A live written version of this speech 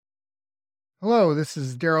Hello, this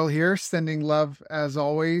is Daryl here, sending love as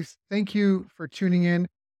always. Thank you for tuning in.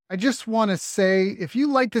 I just want to say if you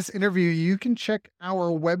like this interview, you can check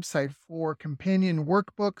our website for companion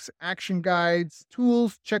workbooks, action guides,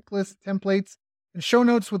 tools, checklists, templates, and show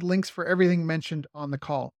notes with links for everything mentioned on the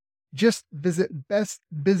call. Just visit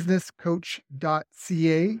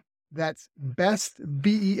bestbusinesscoach.ca. That's best,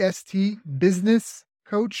 B-E-S-T,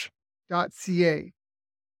 businesscoach.ca.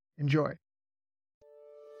 Enjoy.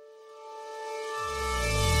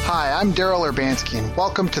 Hi, I'm Daryl Urbanski, and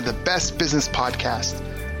welcome to the Best Business Podcast.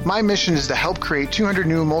 My mission is to help create 200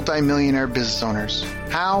 new multi-millionaire business owners.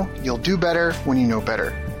 How? You'll do better when you know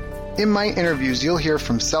better. In my interviews, you'll hear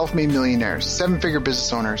from self-made millionaires, seven-figure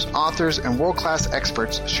business owners, authors, and world-class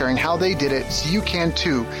experts sharing how they did it so you can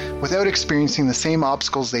too without experiencing the same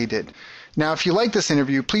obstacles they did. Now, if you like this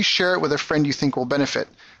interview, please share it with a friend you think will benefit.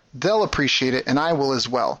 They'll appreciate it, and I will as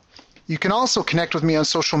well. You can also connect with me on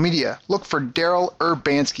social media. Look for Daryl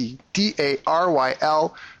Urbanski,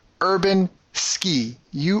 D-A-R-Y-L, Urban Ski,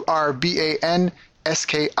 U-R-B-A-N-S-K-I,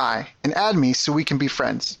 and add me so we can be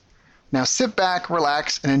friends. Now sit back,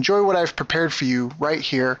 relax, and enjoy what I've prepared for you right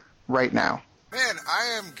here, right now. Man, I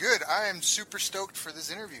am good. I am super stoked for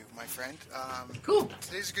this interview, my friend. Cool.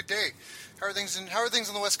 Today's a good day. How are things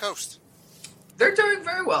on the West Coast? They're doing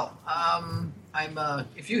very well.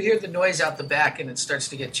 If you hear the noise out the back and it starts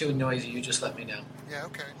to get too noisy, you just let me know. Yeah,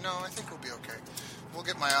 okay. No, I think we'll be okay. We'll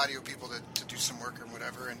get my audio people to do some work or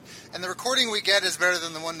whatever. And the recording we get is better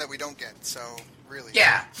than the one that we don't get. So, really.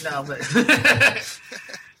 Yeah, no, but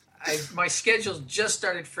my schedule just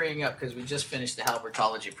started freeing up because we just finished the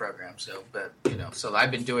Halbertology program. So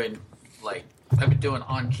I've been doing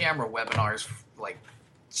on-camera webinars like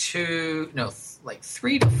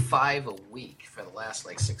 3 to 5 a week for the last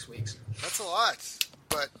 6 weeks. That's a lot,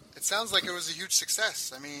 but it sounds like it was a huge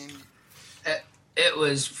success. I mean, it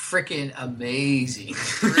was freaking amazing.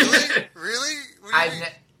 Really? Really?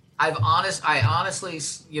 I honestly,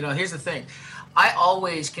 here's the thing. I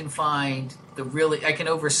always can find I can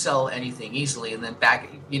oversell anything easily, and then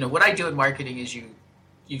what I do in marketing is you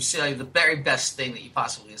say the very best thing that you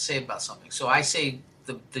possibly can say about something. So I say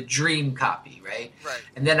the dream copy, right? Right.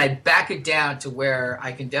 And then I back it down to where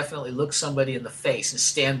I can definitely look somebody in the face and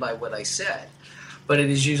stand by what I said. But it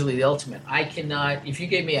is usually the ultimate. I cannot, if you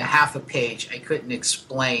gave me a half a page, I couldn't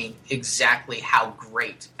explain exactly how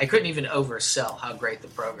great, I couldn't even oversell how great the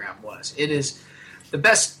program was. It is the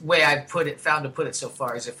best way I've found to put it so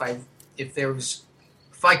far is if I was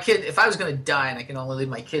going to die and I can only leave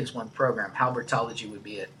my kids one program, Halbertology would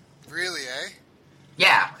be it. Really, eh?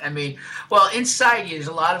 Yeah, inside you, there's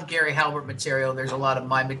a lot of Gary Halbert material. There's a lot of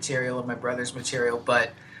my material and my brother's material,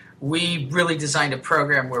 but we really designed a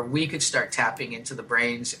program where we could start tapping into the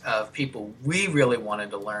brains of people we really wanted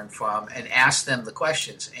to learn from and ask them the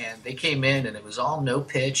questions. And they came in, and it was all no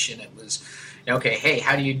pitch, and it was, okay, hey,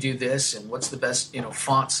 how do you do this, and what's the best,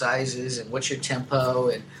 font sizes, and what's your tempo,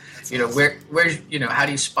 and where how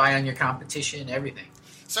do you spy on your competition, everything.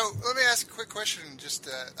 So let me ask a quick question. Just,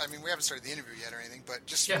 we haven't started the interview yet or anything, but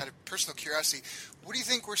just out of personal curiosity, what do you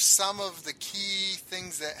think were some of the key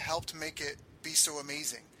things that helped make it be so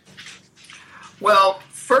amazing? Well,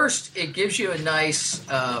 first, it gives you a nice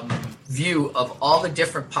view of all the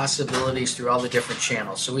different possibilities through all the different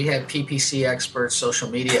channels. So we had PPC experts, social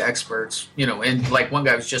media experts, and one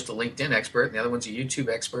guy was just a LinkedIn expert, and the other one's a YouTube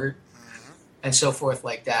expert, and so forth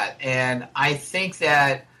like that. And I think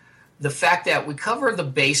that the fact that we cover the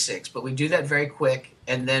basics, but we do that very quick,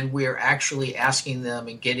 and then we're actually asking them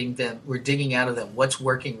and we're digging out of them what's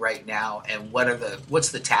working right now and what's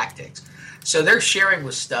the tactics. So they're sharing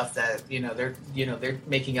with stuff that they're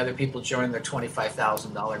making other people join their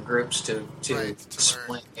 $25,000 groups to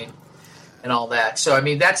explain and all that. So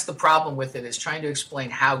that's the problem with it, is trying to explain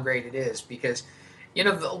how great it is, because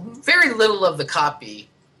very little of the copy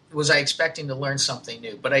was I expecting to learn something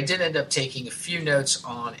new, but I did end up taking a few notes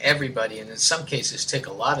on everybody, and in some cases took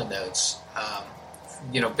a lot of notes,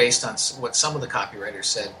 based on what some of the copywriters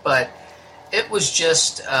said. But it was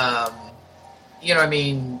just, what you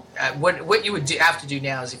would have to do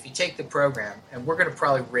now is, if you take the program, and we're going to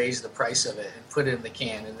probably raise the price of it and put it in the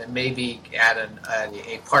can, and then maybe add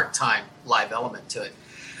a part-time live element to it.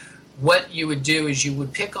 What you would do is you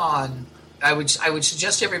would pick on, I would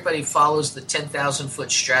suggest everybody follows the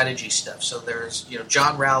 10,000-foot strategy stuff. So there's,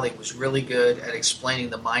 John Rowley was really good at explaining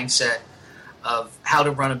the mindset of how to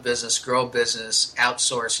run a business, grow a business,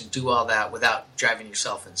 outsource, and do all that without driving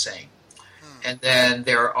yourself insane. And then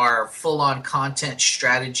there are full-on content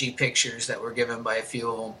strategy pictures that were given by a few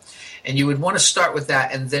of them. And you would want to start with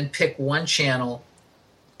that and then pick one channel,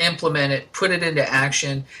 implement it, put it into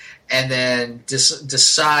action, and then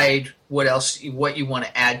decide what you want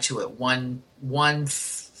to add to it, one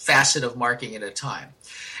facet of marketing at a time.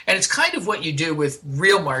 And it's kind of what you do with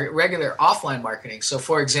regular offline marketing. So,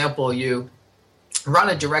 for example, you run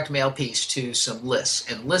a direct mail piece to some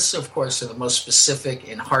lists. And lists, of course, are the most specific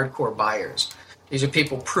and hardcore buyers. These are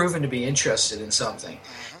people proven to be interested in something.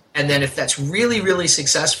 And then if that's really, really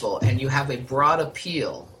successful and you have a broad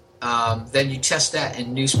appeal, then you test that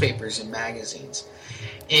in newspapers and magazines.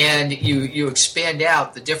 And you expand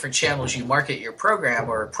out the different channels you market your program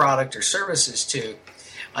or product or services to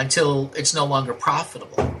until it's no longer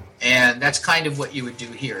profitable. And that's kind of what you would do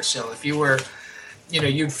here. So if you were,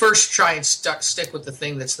 you'd first try and stick with the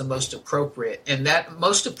thing that's the most appropriate. And that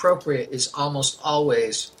most appropriate is almost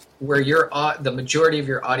always where the majority of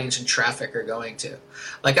your audience and traffic are going to.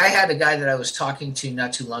 Like I had a guy that I was talking to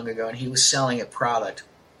not too long ago, and he was selling a product.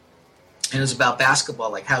 And it was about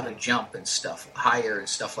basketball, like how to jump and stuff, higher and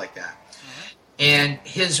stuff like that. And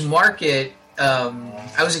his market,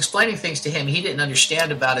 I was explaining things to him he didn't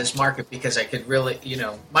understand about his market because I could really,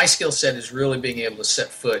 my skill set is really being able to set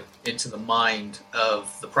foot into the mind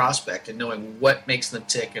of the prospect and knowing what makes them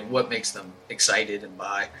tick and what makes them excited and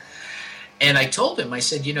buy. And I told him, I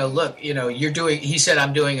said, look, he said,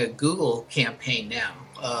 I'm doing a Google campaign now,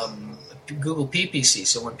 Google PPC.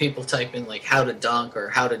 So when people type in like how to dunk or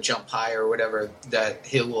how to jump high or whatever, that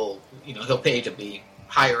he'll pay to be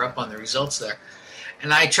higher up on the results there.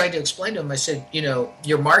 And I tried to explain to him, I said,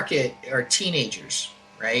 your market are teenagers,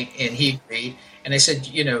 right? And he agreed. And I said,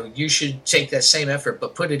 you should take that same effort,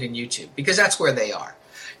 but put it in YouTube because that's where they are.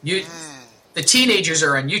 The teenagers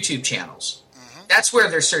are on YouTube channels. That's where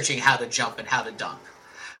they're searching how to jump and how to dunk.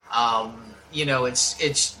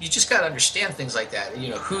 It's you just got to understand things like that.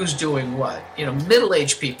 Who's doing what.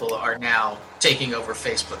 Middle-aged people are now taking over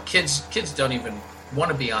Facebook. Kids don't even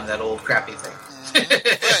want to be on that old crappy thing.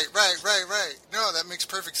 Right. No, that makes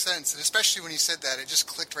perfect sense. And especially when you said that, it just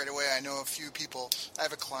clicked right away. I know a few people. I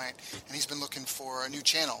have a client, and he's been looking for a new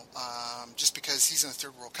channel just because he's in a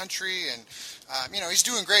third world country, and he's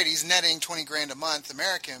doing great. He's netting $20,000 a month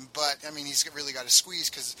American, but I mean, he's really got to squeeze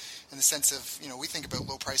because in the sense of, we think about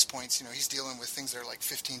low price points, he's dealing with things that are like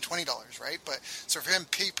 $15, $20, right? But so for him,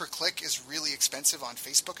 pay per click is really expensive on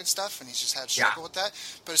Facebook and stuff, and he's just had struggle with that.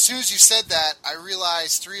 But as soon as you said that, I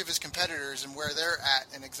realized 3 of his competitors and where they're at,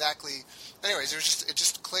 and exactly. Anyways, it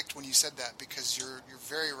just clicked when you said that because you're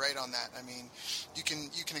very right on that. I mean, you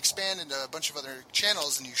can expand into a bunch of other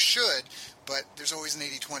channels, and you should, but there's always an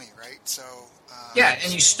 80-20, right? So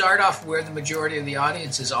and you start off where the majority of the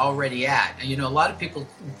audience is already at. And a lot of people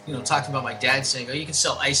talked about my dad saying, "Oh, you can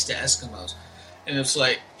sell ice to Eskimos," and it's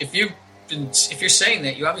like if you're saying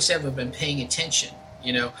that, you obviously haven't been paying attention.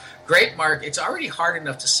 Great mark. It's already hard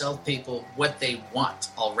enough to sell people what they want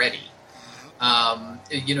already.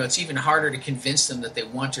 It's even harder to convince them that they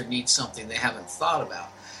want or need something they haven't thought about.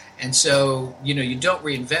 And so, you don't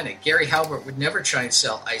reinvent it. Gary Halbert would never try and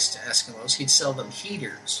sell ice to Eskimos. He'd sell them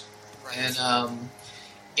heaters. Right.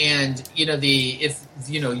 If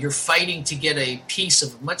you're fighting to get a piece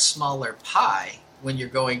of a much smaller pie when you're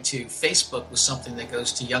going to Facebook with something that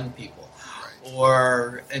goes to young people.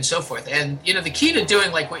 And so forth. And, the key to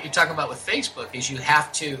doing like what you're talking about with Facebook is you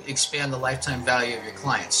have to expand the lifetime value of your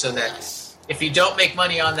clients so that if you don't make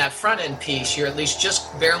money on that front end piece, you're at least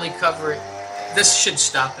just barely covering. This should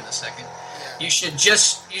stop in a second. You should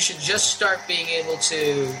just start being able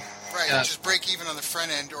to just break even on the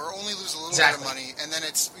front end or only lose a little bit of money, and then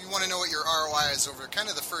you want to know what your ROI is over kind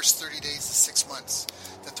of the first 30 days to 6 months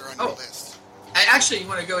that they're on your list. And actually, you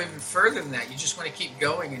want to go even further than that. You just want to keep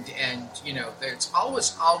going, and it's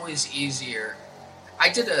always easier. I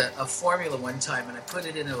did a formula one time, and I put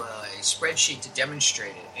it into a spreadsheet to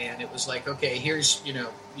demonstrate it. And it was like, okay, here's,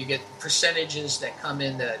 you get percentages that come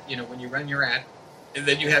in that, when you run your ad, and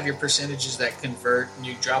then you have your percentages that convert, and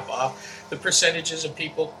you drop off the percentages of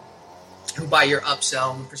people who buy your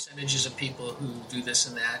upsell, and the percentages of people who do this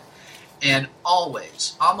and that. And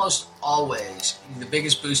almost always, the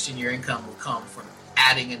biggest boost in your income will come from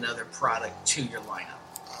adding another product to your lineup.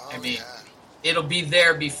 It'll be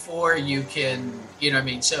there before you can,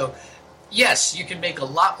 So, yes, you can make a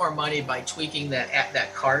lot more money by tweaking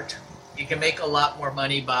that cart. You can make a lot more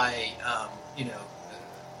money by,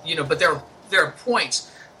 but there are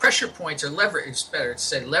points, pressure points, or leverage. It's better to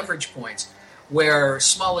say leverage points, where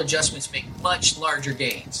small adjustments make much larger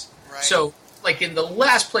gains. Right. So, like in the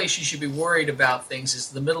last place you should be worried about things is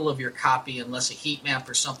the middle of your copy, unless a heat map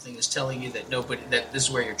or something is telling you that this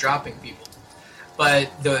is where you're dropping people.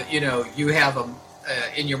 But you have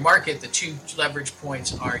in your market, the 2 leverage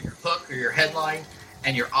points are your hook or your headline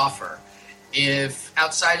and your offer. If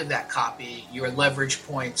outside of that copy, your leverage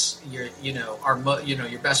points, your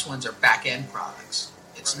your best ones are back end products.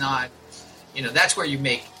 It's not, that's where you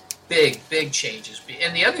make big changes.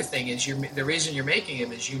 And the other thing is, the reason you're making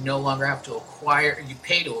them is you no longer have to you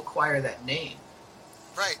pay to acquire that name.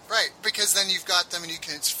 Right. Because then you've got them and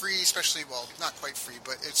it's free, especially, well, not quite free,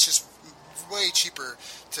 but it's just way cheaper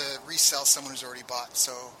to resell someone who's already bought.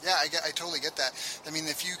 So yeah, I totally get that. I mean,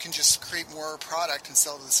 if you can just create more product and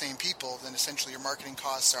sell to the same people, then essentially your marketing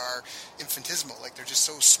costs are infinitesimal. Like they're just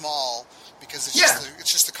so small because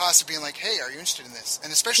it's just the cost of being like, hey, are you interested in this?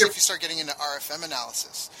 And especially if you start getting into RFM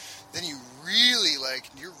analysis, then you're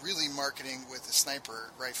really marketing with a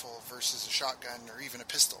sniper rifle versus a shotgun or even a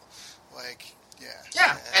pistol.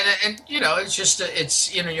 Yeah, and it's just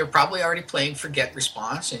you're probably already playing for get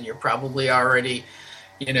response, and you're probably already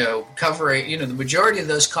covering the majority of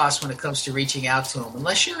those costs when it comes to reaching out to them,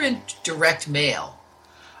 unless you're in direct mail.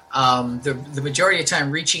 The majority of the time,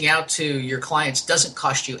 reaching out to your clients doesn't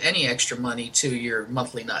cost you any extra money to your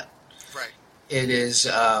monthly nut. Right. It is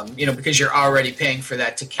because you're already paying for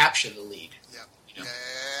that to capture the lead.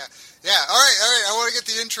 Yeah. All right. I want to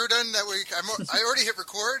get the intro done. That week, I already hit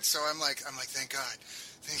record, so I'm like, thank God,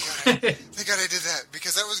 thank God I did that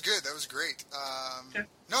because that was good. That was great.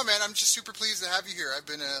 No, man, I'm just super pleased to have you here. I've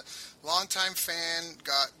been a longtime fan.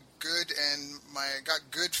 Got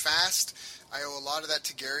good fast. I owe a lot of that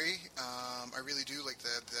to Gary. I really do, like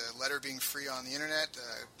the letter being free on the internet,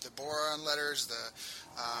 the boron letters,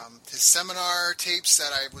 his seminar tapes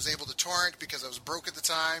that I was able to torrent because I was broke at the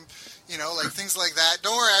time, things like that.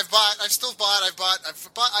 Don't worry, I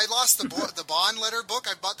lost the bond letter book.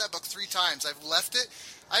 I've bought that book 3 times. I've left it.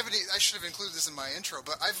 I should have included this in my intro,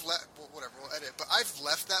 but we'll edit. But I've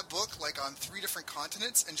left that book on 3 different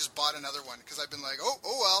continents and just bought another one because I've been like, oh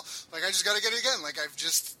well, I just got to get it again.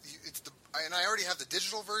 And I already have the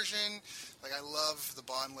digital version. I love the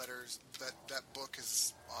bond letters. That book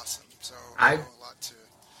is awesome. So I know a lot too.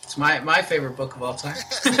 It's my favorite book of all time.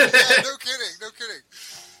 Yeah, no kidding.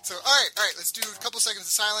 So all right. Let's do a couple seconds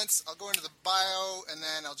of silence. I'll go into the bio, and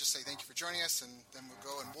then I'll just say thank you for joining us, and then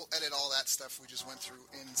we'll go and we'll edit all that stuff we just went through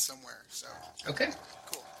in somewhere. So okay,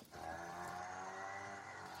 cool.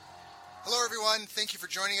 Hello, everyone. Thank you for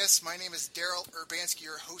joining us. My name is Daryl Urbanski,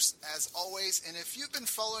 your host, as always. And if you've been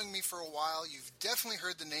following me for a while, you've definitely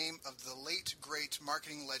heard the name of the late, great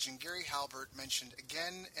marketing legend Gary Halbert mentioned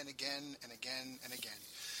again and again and again and again.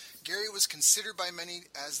 Gary was considered by many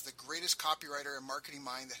as the greatest copywriter and marketing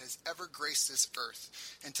mind that has ever graced this earth.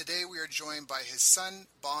 And today we are joined by his son,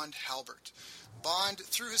 Bond Halbert. Bond,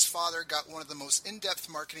 through his father, got one of the most in-depth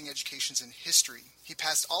marketing educations in history. He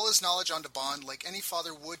passed all his knowledge on to Bond like any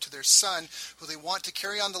father would to their son, who they want to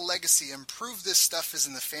carry on the legacy and prove this stuff is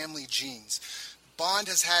in the family genes. Bond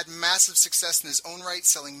has had massive success in his own right,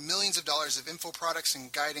 selling millions of dollars of info products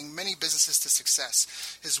and guiding many businesses to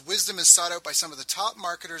success. His wisdom is sought out by some of the top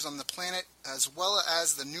marketers on the planet, as well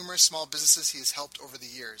as the numerous small businesses he has helped over the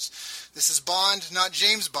years. This is Bond, not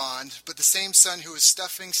James Bond, but the same son who was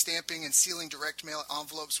stuffing, stamping, and sealing direct mail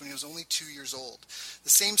envelopes when he was only 2 years old.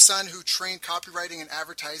 The same son who trained copywriting and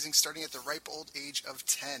advertising starting at the ripe old age of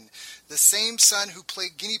 10. The same son who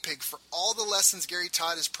played guinea pig for all the lessons Gary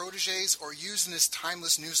taught his proteges or used in his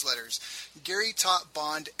timeless newsletters. Gary taught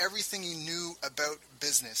Bond everything he knew about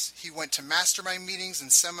business. He went to mastermind meetings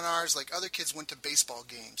and seminars like other kids went to baseball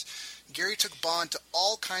games. Gary took Bond to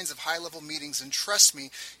all kinds of high-level meetings, and trust me,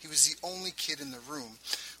 he was the only kid in the room.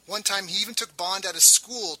 One time, he even took Bond out of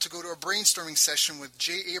school to go to a brainstorming session with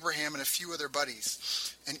Jay Abraham and a few other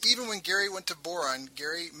buddies. And even when Gary went to Boron,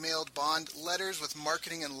 Gary mailed Bond letters with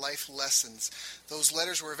marketing and life lessons. Those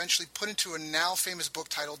letters were eventually put into a now famous book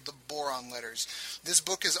titled The Boron Letters. This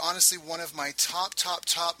book is honestly one of my top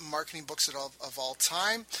marketing books of all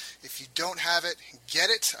time. If you don't have it, get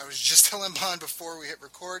it. I was just telling Bond before we hit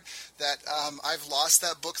record that I've lost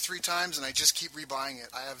that book 3 times and I just keep rebuying it.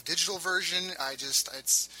 I have a digital version.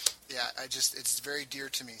 It's very dear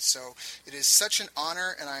to me. So it is such an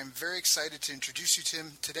honor, and I'm very excited to introduce you to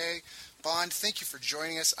him today. Bond, thank you for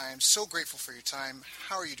joining us. I am so grateful for your time.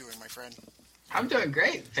 How are you doing, my friend? I'm doing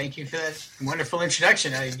great. Thank you for that wonderful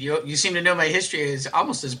introduction. You seem to know my history is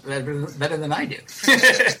almost as better than I do.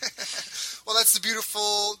 Well, that's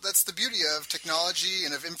the beauty of technology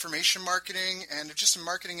and of information marketing and of just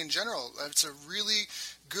marketing in general. It's a really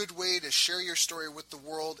good way to share your story with the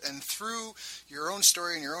world, and through your own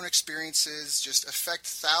story and your own experiences, just affect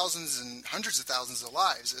thousands and hundreds of thousands of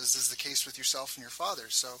lives, as is the case with yourself and your father.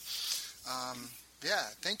 So,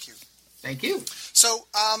 thank you. Thank you. So,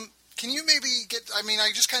 Can you maybe I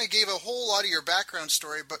just kind of gave a whole lot of your background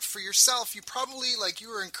story, but for yourself, you probably, you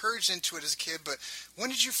were encouraged into it as a kid, but when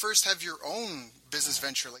did you first have your own business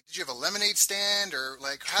venture? Did you have a lemonade stand, or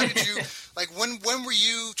how did you, when were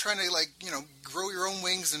you trying to grow your own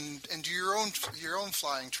wings and do your own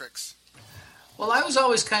flying tricks? Well, I was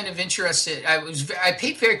always kind of interested. I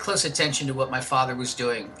paid very close attention to what my father was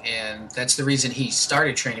doing, and that's the reason he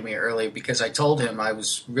started training me early, because I told him I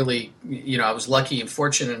was really, I was lucky and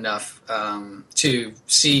fortunate enough to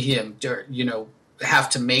see him, have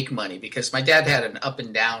to make money, because my dad had an up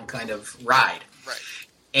and down kind of ride. Right.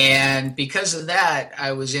 And because of that,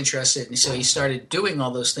 I was interested, and so he started doing all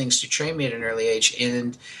those things to train me at an early age.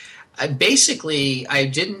 And I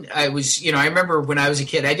remember when I was a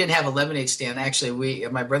kid, I didn't have a lemonade stand. Actually,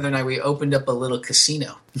 my brother and I, we opened up a little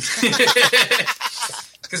casino because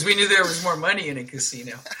we knew there was more money in a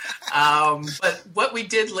casino. But what we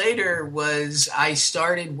did later was I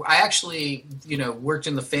actually, worked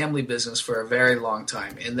in the family business for a very long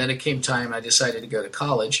time. And then it came time I decided to go to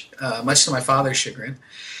college, much to my father's chagrin.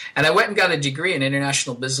 And I went and got a degree in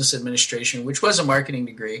international business administration, which was a marketing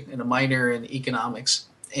degree, and a minor in economics.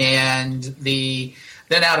 And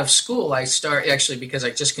then out of school, because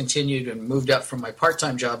I just continued and moved up from my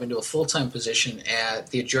part-time job into a full-time position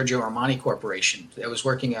at the Giorgio Armani Corporation. I was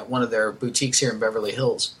working at one of their boutiques here in Beverly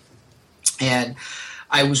Hills. And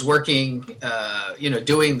I was working,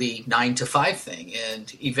 doing the 9-to-5 thing,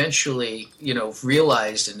 and eventually,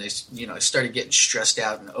 realized, and I started getting stressed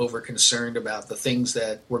out and over-concerned about the things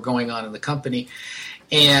that were going on in the company.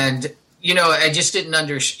 And, I just didn't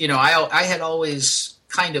understand, I had always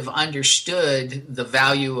kind of understood the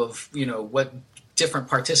value of, what different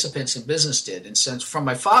participants in business did. And since from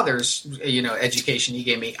my father's, education he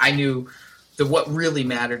gave me, I knew what really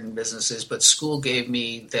mattered in businesses, but school gave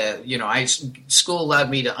me school allowed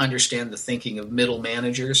me to understand the thinking of middle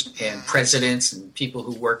managers and presidents and people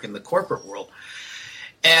who work in the corporate world.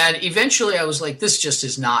 And eventually I was like, this just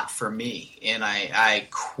is not for me. And I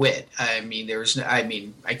quit. I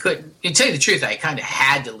couldn't, to tell you the truth, I kind of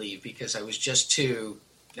had to leave because I was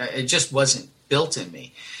it just wasn't built in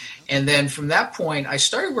me. And then from that point, I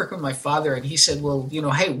started working with my father, and he said, well,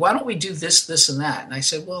 hey, why don't we do this, this, and that? And I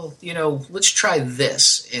said, well, let's try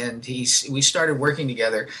this. And we started working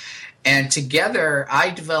together. And together, I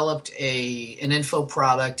developed an info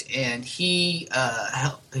product, and he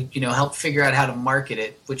helped figure out how to market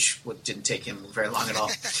it, which didn't take him very long at all.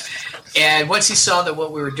 And once he saw that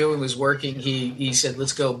what we were doing was working, he said,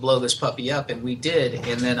 let's go blow this puppy up, and we did.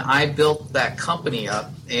 And then I built that company up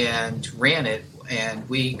and ran it, and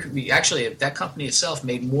we actually, that company itself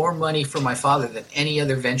made more money for my father than any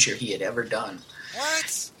other venture he had ever done.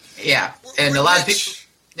 What? Yeah, and a lot of people.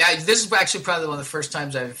 Yeah, this is actually probably one of the first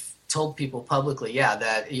times I've told people publicly,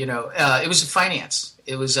 that it was finance.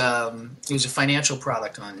 It was a financial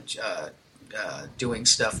product on doing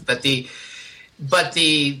stuff. But the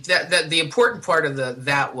important part of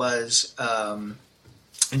that was, and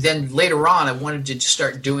then later on, I wanted to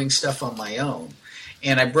start doing stuff on my own,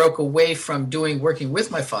 and I broke away from working with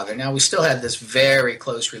my father. Now we still had this very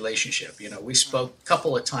close relationship. We spoke a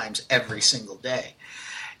couple of times every single day.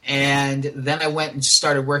 And then I went and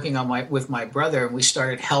started working with my brother, and we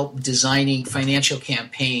started designing financial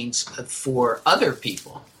campaigns for other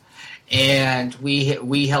people. And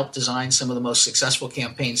we helped design some of the most successful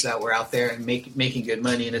campaigns that were out there and making good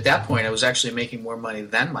money. And at that point, I was actually making more money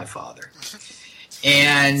than my father.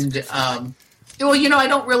 And I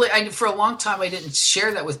don't really. For a long time, I didn't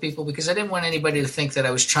share that with people because I didn't want anybody to think that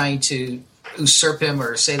I was trying to usurp him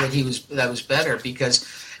or say that I was better, because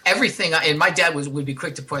everything, and my dad would be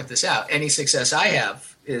quick to point this out, any success I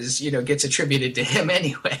have is, gets attributed to him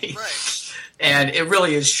anyway. Right. And it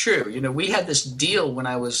really is true. We had this deal when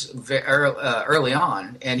I was early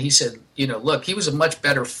on, and he said, look, he was a much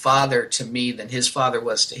better father to me than his father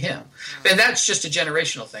was to him. Mm-hmm. And that's just a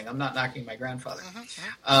generational thing. I'm not knocking my grandfather.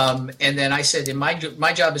 Mm-hmm. And then I said,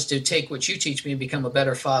 my job is to take what you teach me and become a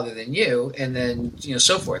better father than you, and then,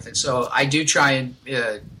 so forth. And so I do try and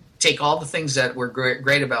take all the things that were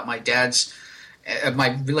great about my dad's,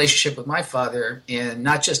 my relationship with my father, and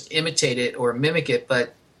not just imitate it or mimic it,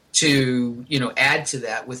 but to, add to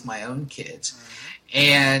that with my own kids. Mm-hmm.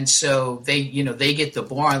 And so they get the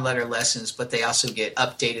boron letter lessons, but they also get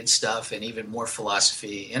updated stuff and even more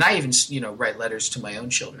philosophy. And I even, write letters to my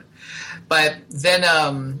own children. But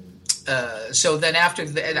then, so then after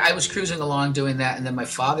that, I was cruising along doing that, and then my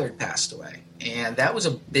father had passed away. And that was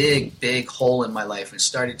a big, big hole in my life, and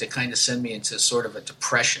started to kind of send me into sort of a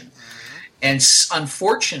depression. Mm-hmm. And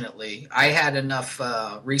unfortunately, I had enough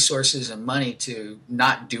resources and money to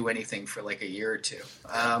not do anything for like a year or two.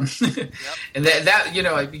 Yep. And that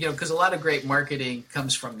because a lot of great marketing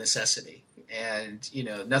comes from necessity. And,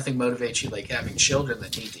 nothing motivates you like having children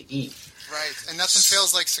that need to eat. Right, and nothing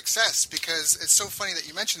feels like success, because it's so funny that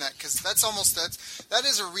you mentioned that, because that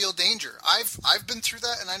is a real danger. I've been through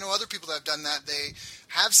that, and I know other people that have done that. They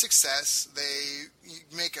have success, they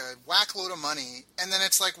make a whack load of money, and then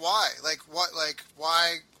it's like, why?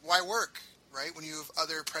 Why work, right? When you have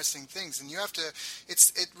other pressing things, and you have to.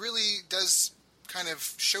 It really does kind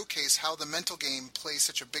of showcase how the mental game plays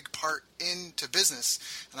such a big part into business.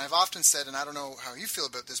 And I've often said, and I don't know how you feel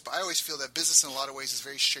about this, but I always feel that business in a lot of ways is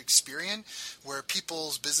very Shakespearean, where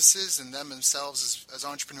people's businesses and them themselves as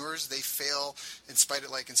entrepreneurs, they fail in spite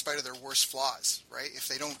of their worst flaws, right? If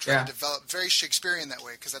they don't try to develop, very Shakespearean that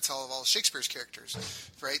way, because that's how all Shakespeare's characters,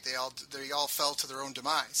 right? They all fell to their own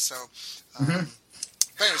demise. So, but anyway,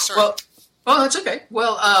 sorry. Oh, that's okay.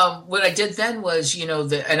 Well, what I did then was,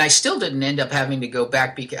 and I still didn't end up having to go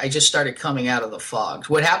back because I just started coming out of the fog.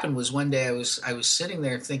 What happened was one day I was sitting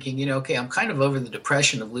there thinking, okay, I'm kind of over the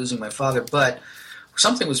depression of losing my father, but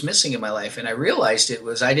something was missing in my life, and I realized it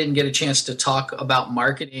was I didn't get a chance to talk about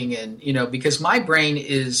marketing, and because my brain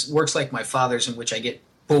works like my father's, in which I get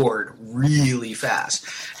bored really fast.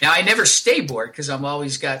 Now, I never stay bored because I'm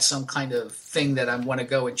always got some kind of thing that I want to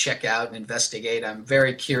go and check out and investigate. I'm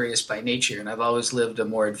very curious by nature, and I've always lived a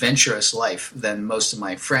more adventurous life than most of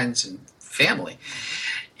my friends and family.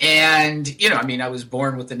 And, I was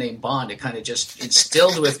born with the name Bond. It kind of just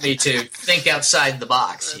instilled with me to think outside the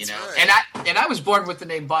box, Right. And I was born with the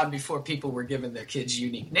name Bond before people were giving their kids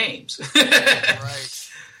unique names. Right.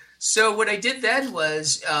 So what I did then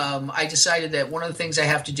was I decided that one of the things I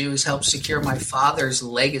have to do is help secure my father's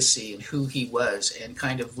legacy and who he was, and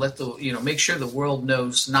kind of make sure the world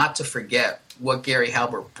knows not to forget what Gary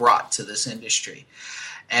Halbert brought to this industry,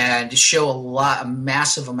 and show a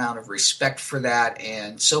massive amount of respect for that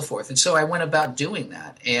and so forth. And so I went about doing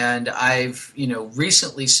that, and I've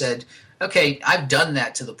recently said, okay, I've done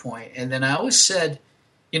that to the point, and then I always said,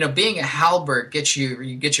 being a Halbert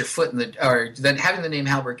you get your foot in or then having the name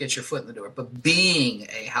Halbert gets your foot in the door, but being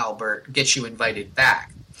a Halbert gets you invited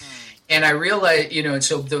back. And I realized, and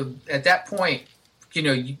so at that point,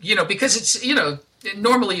 because it's,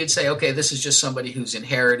 normally you'd say, okay, this is just somebody who's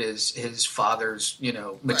inherited his father's,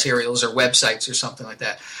 materials or websites or something like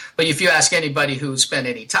that. But if you ask anybody who spent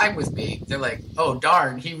any time with me, they're like, oh,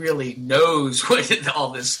 darn, he really knows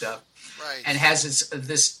all this stuff. Right. And has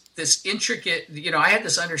this intricate, I had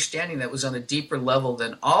this understanding that was on a deeper level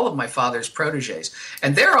than all of my father's proteges.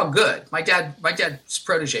 And they're all good. My dad's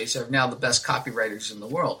proteges are now the best copywriters in the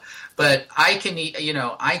world. But I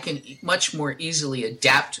can much more easily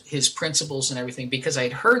adapt his principles and everything because I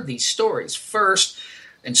had heard these stories first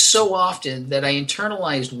and so often that I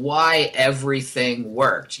internalized why everything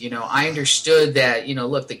worked. I understood that,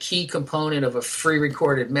 look, the key component of a free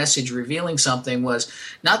recorded message revealing something was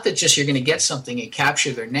not that just you're going to get something and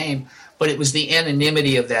capture their name, but it was the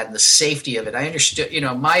anonymity of that and the safety of it. I understood,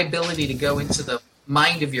 my ability to go into the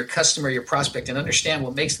mind of your customer, your prospect, and understand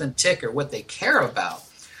what makes them tick or what they care about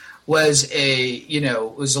was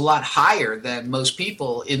a lot higher than most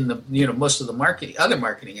people in the, most of the other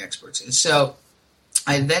marketing experts. And so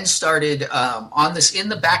I then started on this in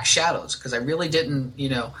the back shadows because I really didn't,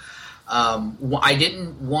 I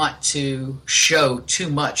didn't want to show too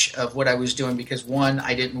much of what I was doing because, one,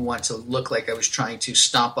 I didn't want to look like I was trying to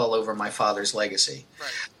stomp all over my father's legacy. Right.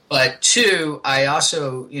 But two, I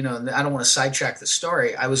also, I don't want to sidetrack the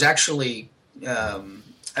story. I was actually,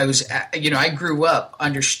 I grew up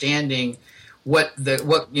understanding what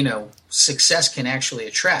success can actually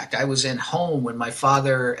attract. I was in home when my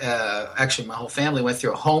father, actually my whole family went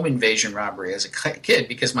through a home invasion robbery as a kid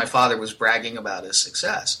because my father was bragging about his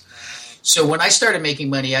success. So when I started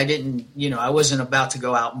making money, I didn't, I wasn't about to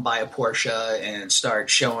go out and buy a Porsche and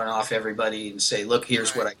start showing off everybody and say, look,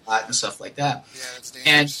 here's what I got and stuff like that. Yeah, that's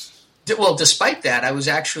dangerous. And well, despite that, I was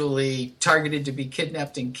actually targeted to be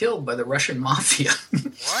kidnapped and killed by the Russian mafia.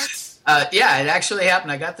 What? Yeah, it actually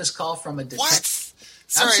happened. I got this call from a detective. What?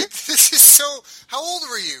 Sorry, this is so... How old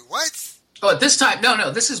were you? What? Oh, at this time...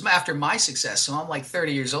 No, this is after my success, so I'm like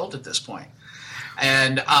 30 years old at this point.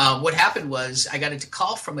 And what happened was I got a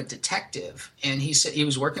call from a detective, and he said he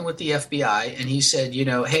was working with the FBI, and he said,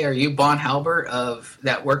 hey, are you Bon Halbert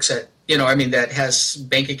that works at, that has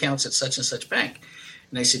bank accounts at such and such bank?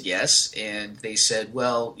 And I said, yes. And they said,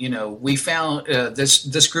 well, we found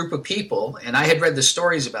this group of people, and I had read the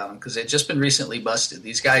stories about them because they'd just been recently busted.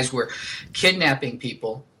 These guys were kidnapping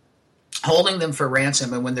people holding them for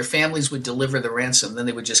ransom, and when their families would deliver the ransom, then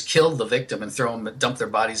they would just kill the victim and dump their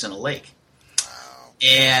bodies in a lake. Wow.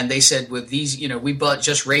 And they said, with these, we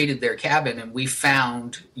just raided their cabin and we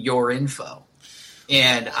found your info.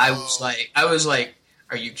 And I was like,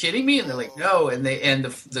 are you kidding me? And they're like, no. And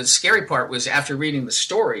the scary part was, after reading the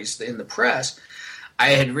stories in the press, I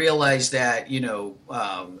had realized that,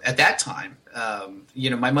 at that time,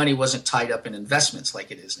 my money wasn't tied up in investments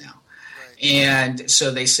like it is now. Right. And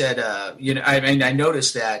so they said, I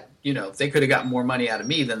noticed that, they could have gotten more money out of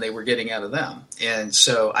me than they were getting out of them. And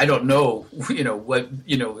so I don't know, what,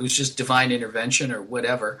 it was just divine intervention or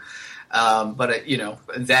whatever. But,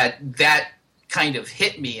 that kind of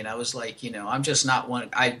hit me, and I was like, I'm just not one.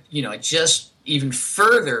 I just even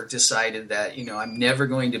further decided that, I'm never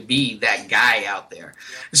going to be that guy out there.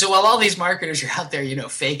 Yep. So while all these marketers are out there,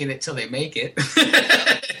 faking it till they make it,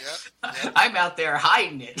 yep. I'm out there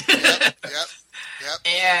hiding it. Yep.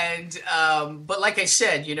 And, but like I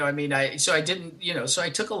said, so I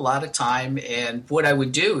took a lot of time, and what I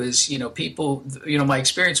would do is, people, my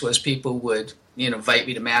experience was people would, invite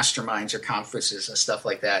me to masterminds or conferences and stuff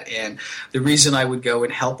like that. And the reason I would go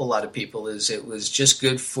and help a lot of people is it was just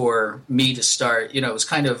good for me to start, it was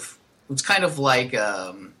kind of like,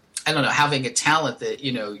 I don't know, having a talent that,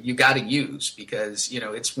 you got to use because,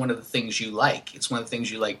 it's one of the things you like. It's one of the things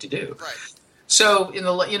you like to do. Right. So in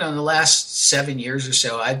the last 7 years or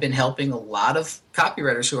so, I've been helping a lot of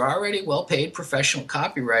copywriters who are already well-paid professional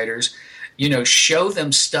copywriters, show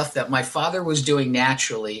them stuff that my father was doing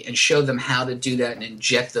naturally, and show them how to do that and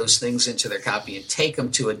inject those things into their copy and take them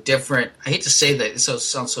to a different, I hate to say that, it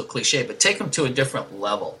sounds so cliche, but take them to a different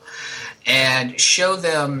level and show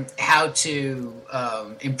them how to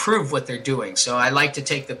improve what they're doing. So I like to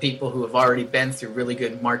take the people who have already been through really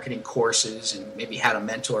good marketing courses and maybe had a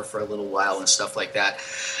mentor for a little while and stuff like that.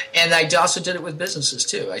 And I also did it with businesses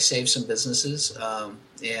too. I saved some businesses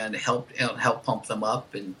and help pump them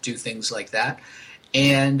up and do things like that.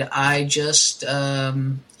 And I just,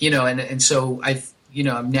 and so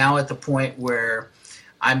I'm now at the point where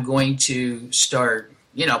I'm going to start,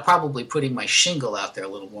 probably putting my shingle out there a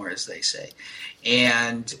little more, as they say.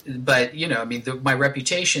 But my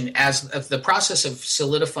reputation, as of the process of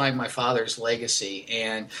solidifying my father's legacy,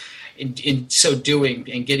 and in so doing,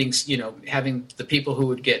 and getting, having the people who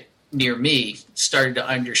would get near me started to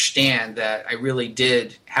understand that I really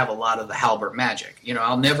did have a lot of the Halbert magic.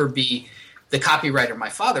 I'll never be the copywriter my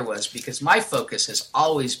father was, because my focus has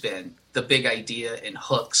always been the big idea and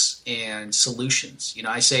hooks and solutions.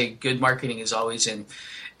 I say good marketing is always in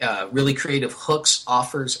really creative hooks,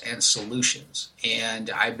 offers, and solutions. And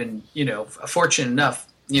I've been, fortunate enough,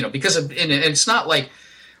 because of, and it's not like,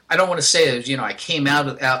 I don't want to say that, I came out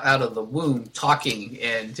of the womb talking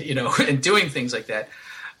and, and doing things like that,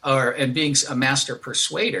 and being a master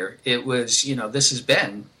persuader. It was, this has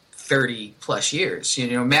been 30 plus years.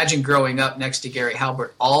 Imagine growing up next to Gary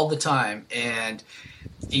Halbert all the time, and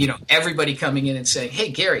everybody coming in and saying, hey,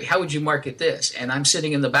 Gary, how would you market this? And I'm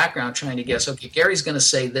sitting in the background trying to guess, okay, Gary's going to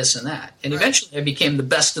say this and that. And eventually I became the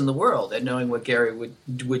best in the world at knowing what Gary would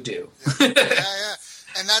do. Yeah.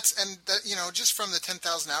 And just from the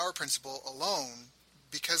 10,000 hour principle alone,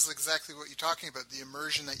 because exactly what you're talking about, the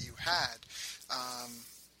immersion that you had,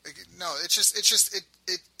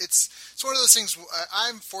 it's one of those things.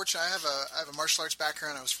 I'm fortunate. I have a martial arts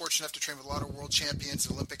background. I was fortunate enough to train with a lot of world champions,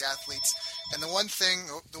 Olympic athletes. And the one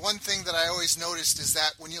thing that I always noticed is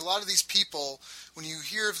that when a lot of these people, when you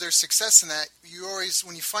hear of their success in that, you always,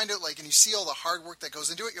 when you find out, and you see all the hard work that goes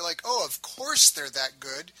into it, you're like, oh, of course they're that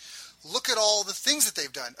good. Look at all the things that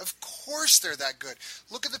they've done. Of course they're that good.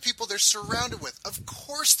 Look at the people they're surrounded with. Of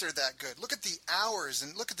course they're that good. Look at the hours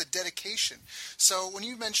and look at the dedication. So when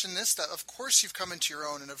you mention this stuff, of course you've come into your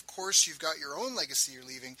own, and of course you've got your own legacy you're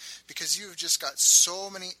leaving, because you've just got so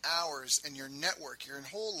many hours, and your network, your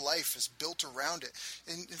whole life is built around it.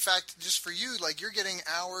 In fact, just for you, you're getting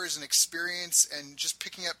hours and experience and just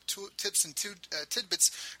picking up tips and tidbits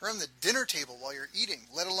around the dinner table while you're eating,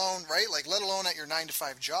 let alone at your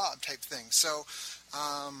 9-to-5 job type thing. So,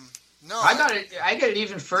 no, I got it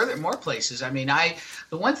even further, more places. The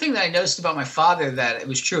one thing that I noticed about my father that it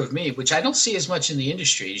was true of me, which I don't see as much in the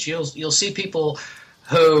industry, is you'll see people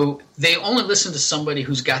who they only listen to somebody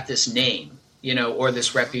who's got this name, or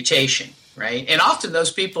this reputation, right? And often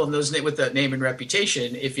those people and those with that name and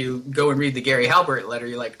reputation, if you go and read the Gary Halbert letter,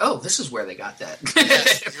 you're like, oh, this is where they got that.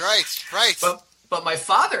 Yes, right. But my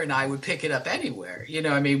father and I would pick it up anywhere.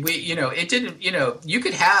 It didn't, you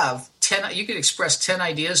could have you could express 10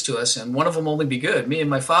 ideas to us, and one of them only be good. Me and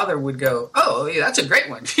my father would go, "Oh, yeah, that's a great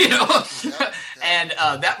one," and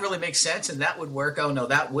that really makes sense, and that would work. Oh no,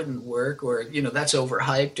 that wouldn't work, or that's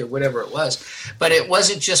overhyped, or whatever it was. But it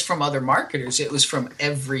wasn't just from other marketers; it was from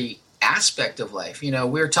every aspect of life. We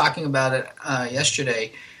were talking about it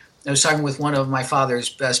yesterday. I was talking with one of my father's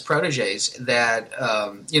best proteges that,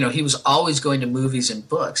 he was always going to movies and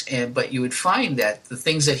books, but you would find that the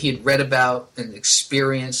things that he had read about and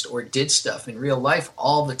experienced or did stuff in real life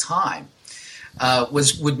all the time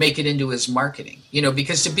would make it into his marketing.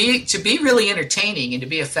 Because to be really entertaining and to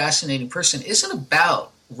be a fascinating person isn't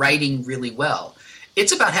about writing really well.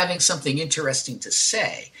 It's about having something interesting to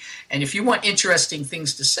say. And if you want interesting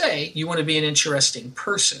things to say, you want to be an interesting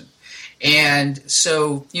person. And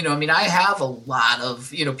so, I have a lot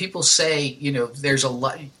of, people say, there's a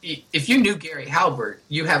lot. If you knew Gary Halbert,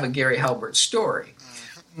 you have a Gary Halbert story.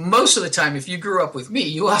 Most of the time, if you grew up with me,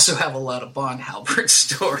 you also have a lot of Bon Halbert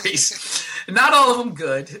stories. Not all of them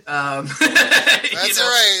good. That's all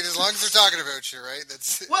right, as long as they're talking about you, right?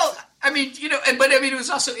 Well, but it was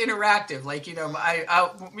also interactive. Like,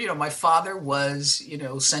 my father was,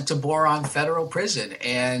 sent to Boron Federal Prison,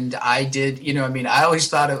 and I did, I always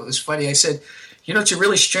thought it was funny. I said, it's a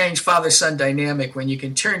really strange father-son dynamic when you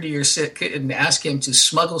can turn to your kid and ask him to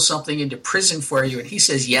smuggle something into prison for you, and he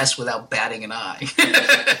says yes without batting an eye.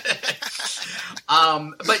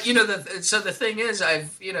 But so the thing is, I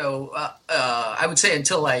would say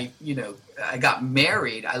until I got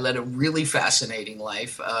married, I led a really fascinating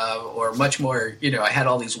life, or much more. I had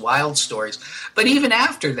all these wild stories. But even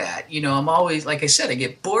after that, I'm always, like I said, I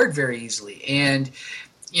get bored very easily, and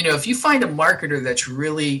if you find a marketer that's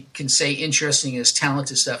really can say interesting and is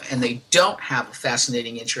talented stuff, and they don't have a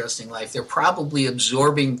fascinating, interesting life, they're probably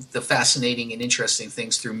absorbing the fascinating and interesting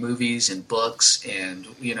things through movies and books and,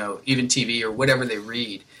 even TV or whatever they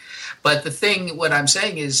read. But what I'm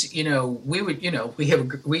saying is,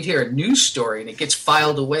 we'd hear a news story and it gets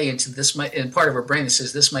filed away into in part of our brain that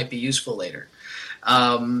says this might be useful later.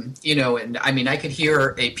 I could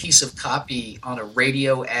hear a piece of copy on a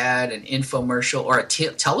radio ad, an infomercial, or a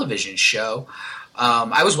television show.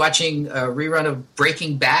 I was watching a rerun of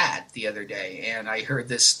Breaking Bad the other day, and I heard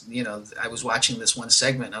this, I was watching this one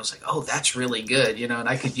segment, and I was like, oh, that's really good, and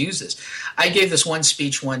I could use this. I gave this one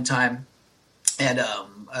speech one time at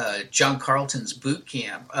John Carlton's boot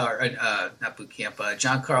camp, not boot camp,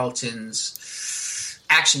 John Carlton's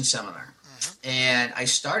action seminar. And I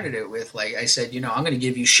started it with, I said, I'm going to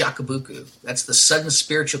give you shakabuku. That's the sudden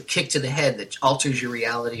spiritual kick to the head that alters your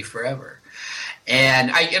reality forever.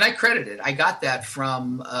 And I credit it. I got that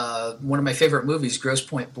from one of my favorite movies, Grosse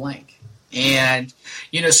Pointe Blank. And,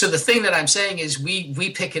 so the thing that I'm saying is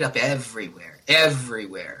we pick it up everywhere.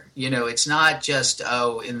 It's not just,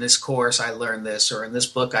 in this course I learned this, or in this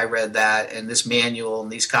book I read that, and this manual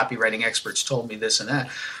and these copywriting experts told me this and that.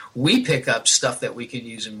 We pick up stuff that we can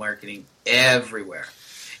use in marketing everywhere.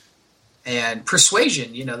 And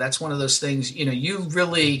persuasion, that's one of those things, you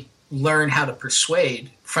really learn how to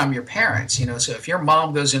persuade from your parents. So if your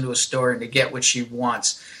mom goes into a store and to get what she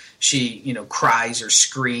wants, she, cries or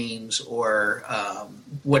screams or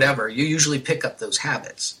whatever, you usually pick up those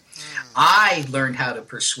habits. I learned how to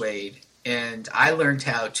persuade, and I learned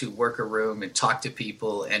how to work a room and talk to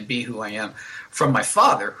people and be who I am from my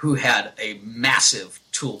father, who had a massive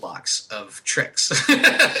toolbox of tricks.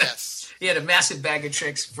 Yes. He had a massive bag of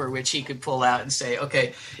tricks for which he could pull out and say,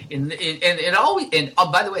 okay, and it always, and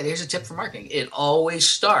oh, by the way, there's a tip for marketing. It always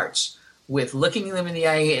starts with looking them in the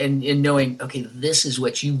eye and knowing, okay, this is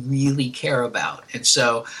what you really care about. And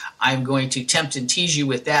so I'm going to tempt and tease you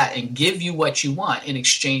with that and give you what you want in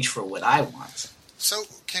exchange for what I want. So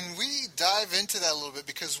can we dive into that a little bit?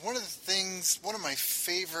 Because one of my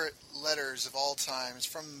favorite letters of all time is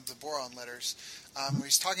from the Boron letters, where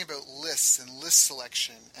he's talking about lists and list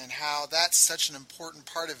selection and how that's such an important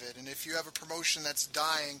part of it. And if you have a promotion that's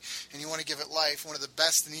dying and you want to give it life, one of the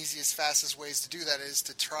best and easiest, fastest ways to do that is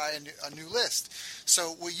to try a new list.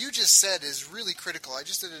 So what you just said is really critical. I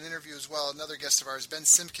just did an interview as well, another guest of ours, Ben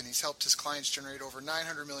Simkin. He's helped his clients generate over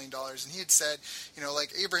 $900 million. And he had said,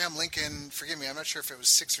 like Abraham Lincoln, forgive me, I'm not sure if it was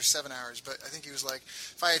 6 or 7 hours, but I think he was like,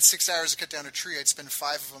 if I had 6 hours to cut down a tree, I'd spend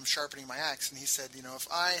 5 of them sharpening my axe. And he said, if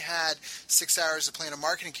I had 6 hours to plan a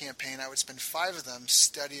marketing campaign, I would spend 5 of them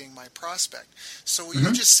studying my prospect. So what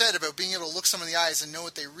you just said about being able to look someone in the eyes and know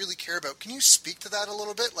what they really care about, can you speak to that a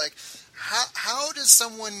little bit? Like, how does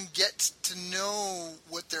someone get to know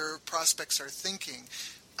what their prospects are thinking?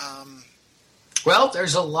 Well,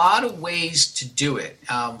 there's a lot of ways to do it.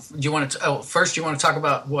 Do you want to? First, do you want to talk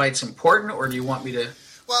about why it's important, or do you want me to?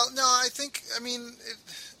 Well, no, I think,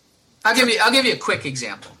 I'll give you a quick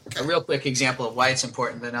example, a real quick example of why it's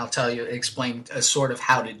important. Then I'll explain sort of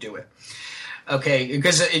how to do it. Okay,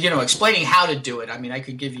 because explaining how to do it. I mean, I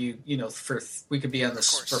could give you, we could be on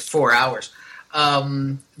this for 4 hours. A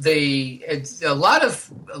lot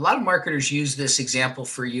of marketers use this example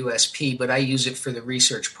for USP, but I use it for the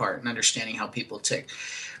research part and understanding how people tick.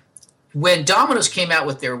 When Domino's came out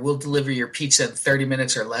with their "We'll deliver your pizza in 30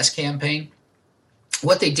 minutes or less" campaign,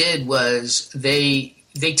 what they did was they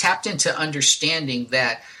tapped into understanding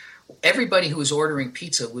that everybody who was ordering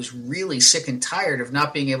pizza was really sick and tired of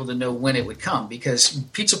not being able to know when it would come, because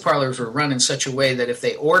pizza parlors were run in such a way that if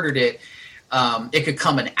they ordered it, it could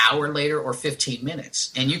come an hour later or 15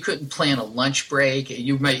 minutes, and you couldn't plan a lunch break.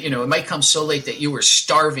 It might come so late that you were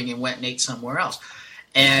starving and went and ate somewhere else.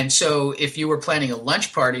 And so if you were planning a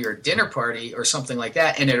lunch party or dinner party or something like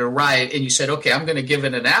that, and it arrived and you said, okay, I'm going to give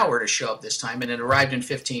it an hour to show up this time, and it arrived in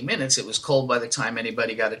 15 minutes, it was cold by the time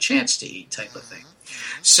anybody got a chance to eat, type of thing.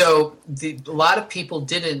 So a lot of people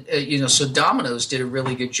didn't, so Domino's did a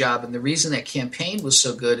really good job. And the reason that campaign was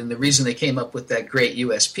so good and the reason they came up with that great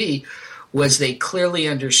USP was they clearly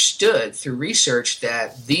understood through research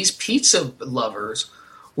that these pizza lovers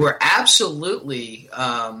were absolutely,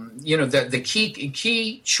 the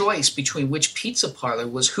key choice between which pizza parlor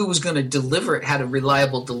was who was going to deliver it, had a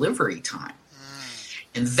reliable delivery time.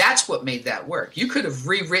 And that's what made that work. You could have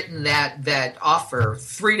rewritten that offer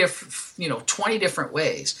 20 different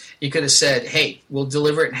ways. You could have said, hey, we'll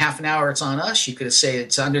deliver it in half an hour, it's on us. You could have said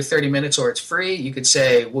it's under 30 minutes or it's free. You could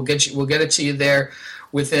say we'll get it to you there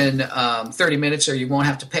within 30 minutes or you won't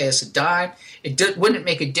have to pay us a dime. It wouldn't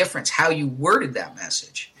make a difference how you worded that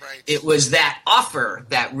message. Right. It was that offer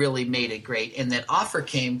that really made it great, and that offer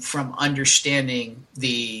came from understanding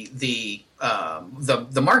the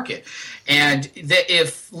market. And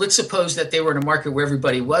if let's suppose that they were in a market where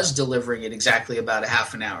everybody was delivering it exactly about a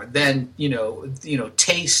half an hour, then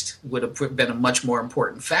taste would have been a much more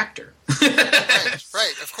important factor.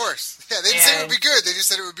 Right, of course. Yeah, they didn't say it would be good. They just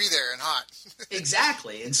said it would be there and hot.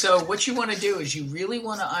 Exactly. And so what you want to do is you really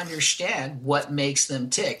want to understand what makes them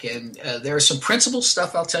tick. And there are some principle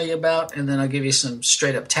stuff I'll tell you about, and then I'll give you some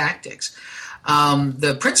straight up tactics.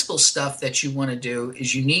 The principal stuff that you want to do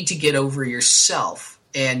is you need to get over yourself,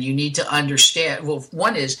 and you need to understand. Well,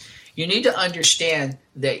 one is you need to understand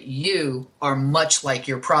that you are much like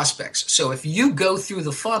your prospects. So if you go through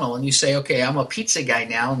the funnel and you say, okay, I'm a pizza guy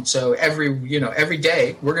now, and so every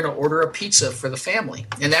day we're going to order a pizza for the family.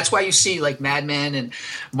 And that's why you see like Mad Men and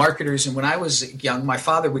marketers. And when I was young, my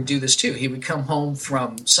father would do this too. He would come home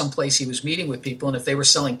from someplace he was meeting with people, and if they were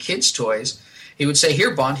selling kids' toys, he would say,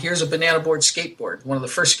 here, Bond, here's a banana board skateboard, one of the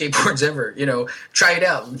first skateboards ever, try it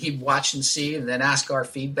out. And he'd watch and see and then ask our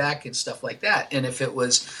feedback and stuff like that. And if it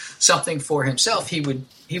was something for himself, he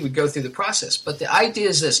would go through the process. But the idea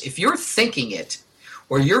is this: if you're thinking it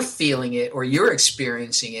or you're feeling it or you're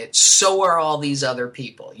experiencing it, so are all these other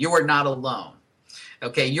people. You are not alone.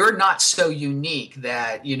 Okay, you're not so unique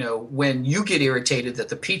that, when you get irritated that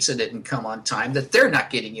the pizza didn't come on time, that they're not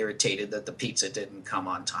getting irritated that the pizza didn't come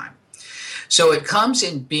on time. So it comes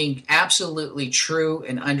in being absolutely true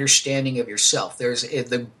and understanding of yourself.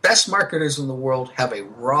 The best marketers in the world have a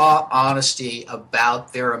raw honesty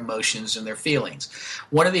about their emotions and their feelings.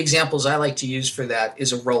 One of the examples I like to use for that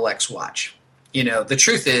is a Rolex watch. The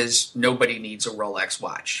truth is nobody needs a Rolex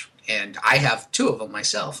watch. And I have 2 of them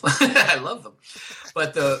myself. I love them.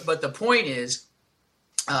 But the point is,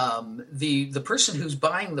 the person who's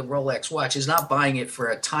buying the Rolex watch is not buying it for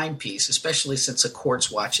a timepiece, especially since a quartz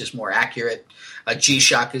watch is more accurate, a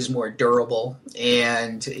G-Shock is more durable,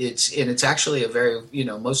 and it's actually a very,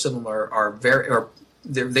 most of them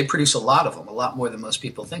they produce a lot of them, a lot more than most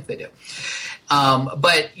people think they do.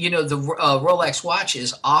 But the Rolex watch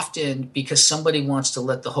is often because somebody wants to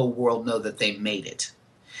let the whole world know that they made it.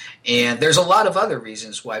 And there's a lot of other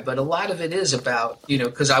reasons why, but a lot of it is about,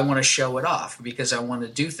 because I want to show it off, because I want to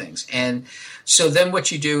do things. And so then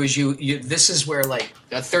what you do is this is where like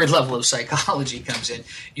a third level of psychology comes in.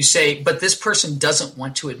 You say, but this person doesn't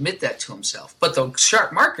want to admit that to himself. But the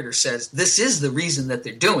sharp marketer says this is the reason that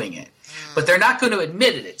they're doing it. But they're not going to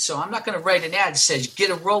admit it. So I'm not going to write an ad that says,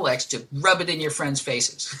 get a Rolex to rub it in your friends'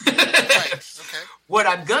 faces. Right. Okay. What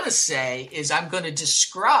I'm going to say is I'm going to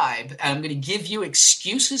describe, and I'm going to give you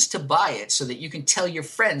excuses to buy it so that you can tell your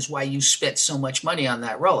friends why you spent so much money on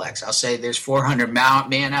that Rolex. I'll say there's 400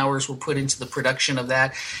 man hours were put into the production of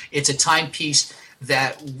that. It's a timepiece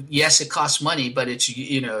that, yes, it costs money, but it's,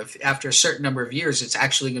 if after a certain number of years, it's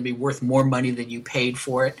actually going to be worth more money than you paid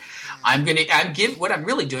for it. What I'm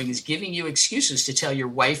really doing is giving you excuses to tell your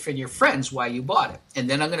wife and your friends why you bought it. And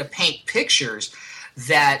then I'm going to paint pictures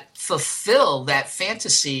that fulfill that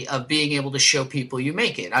fantasy of being able to show people you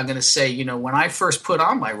make it. I'm going to say, when I first put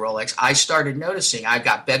on my Rolex, I started noticing I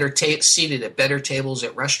got better seated at better tables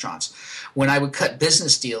at restaurants. When I would cut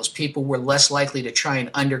business deals, people were less likely to try and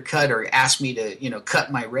undercut or ask me to, cut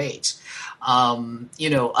my rates. And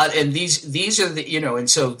these are the, and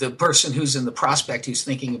so the person who's in the prospect who's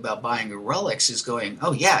thinking about buying a Rolex is going,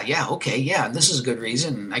 oh yeah, okay, yeah, and this is a good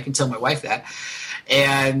reason, and I can tell my wife that.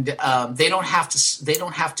 And they don't have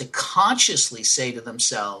to consciously say to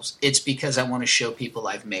themselves, it's because I want to show people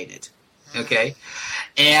I've made it. Okay.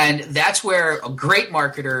 And that's where a great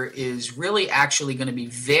marketer is really actually going to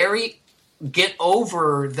be get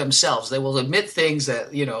over themselves. They will admit things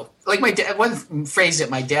that, like my dad, one phrase that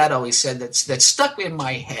my dad always said that stuck in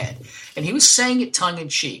my head, and he was saying it tongue in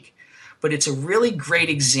cheek, but it's a really great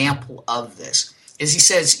example of this. Is he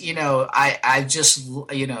says, I just,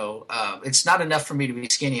 it's not enough for me to be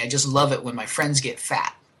skinny. I just love it when my friends get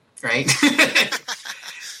fat, right?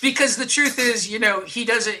 Because the truth is, he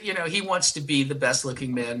doesn't, he wants to be the best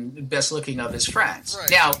looking of his friends. Right.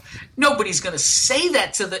 Now, nobody's going to say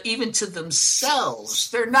that even to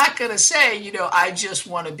themselves. They're not going to say, I just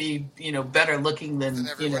want to be, better looking than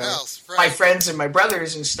everyone else. Right. My friends and my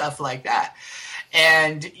brothers and stuff like that.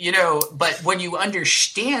 And, but when you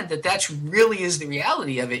understand that that's really is the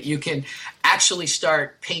reality of it, you can actually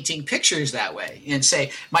start painting pictures that way and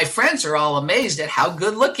say, my friends are all amazed at how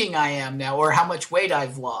good looking I am now or how much weight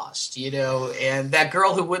I've lost, and that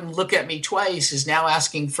girl who wouldn't look at me twice is now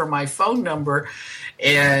asking for my phone number.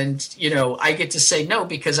 And, I get to say no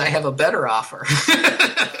because I have a better offer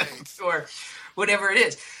or whatever it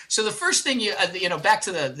is. So the first thing back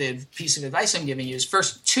to the piece of advice I'm giving you is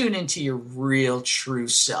first tune into your real true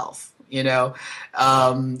self. The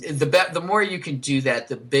more you can do that,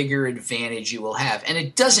 the bigger advantage you will have. And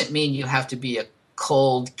it doesn't mean you have to be a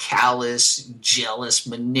cold, callous, jealous,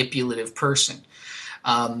 manipulative person.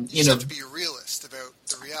 You have to be a realist about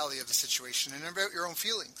the reality of the situation and about your own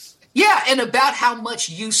feelings. Yeah, and about how much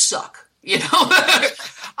you suck.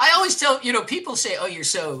 I always tell, people say, oh, you're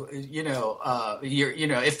so, they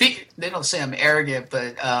don't say I'm arrogant,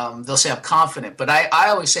 but they'll say I'm confident. But I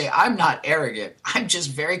always say I'm not arrogant. I'm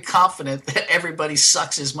just very confident that everybody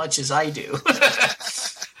sucks as much as I do.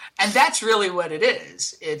 And that's really what it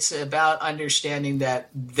is. It's about understanding that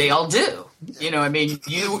they all do.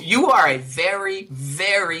 You are a very,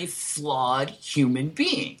 very flawed human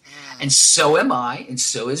being. And so am I, and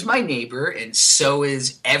so is my neighbor, and so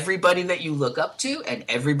is everybody that you look up to, and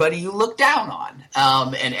everybody you look down on,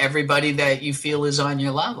 and everybody that you feel is on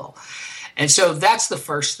your level. And so that's the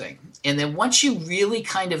first thing. And then once you really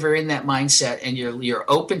kind of are in that mindset and you're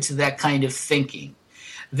open to that kind of thinking,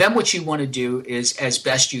 then what you want to do is, as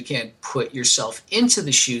best you can, put yourself into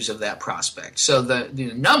the shoes of that prospect. So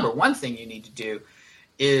the number one thing you need to do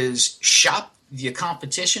is shop the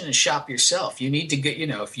competition and shop yourself. You need to get,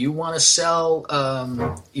 if you want to sell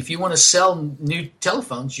new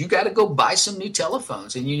telephones, you got to go buy some new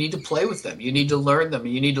telephones, and you need to play with them. You need to learn them.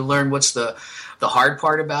 You need to learn what's the hard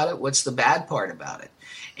part about it, what's the bad part about it.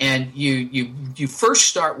 And you first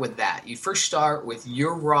start with that. You first start with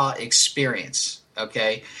your raw experience.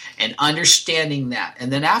 Okay, and understanding that.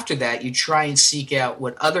 And then after that, you try and seek out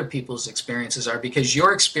what other people's experiences are, because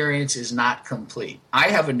your experience is not complete. I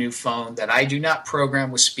have a new phone that I do not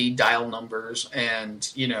program with speed dial numbers, and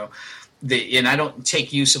and I don't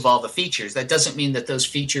take use of all the features. That doesn't mean that those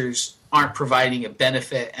features aren't providing a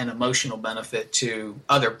benefit and emotional benefit to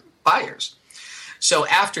other buyers. So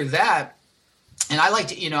after that, and I like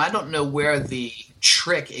to, I don't know where the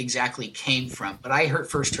trick exactly came from, but I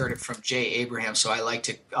first heard it from Jay Abraham, so I like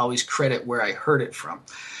to always credit where I heard it from.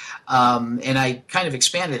 And I kind of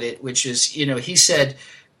expanded it, which is, he said,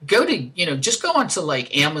 just go onto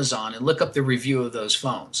like Amazon and look up the review of those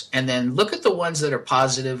phones, and then look at the ones that are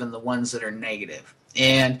positive and the ones that are negative.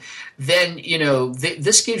 And then,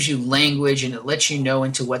 this gives you language, and it lets you know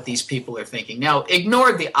into what these people are thinking. Now,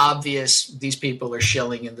 ignore the obvious, these people are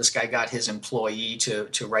shilling and this guy got his employee to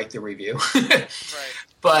write the review. Right.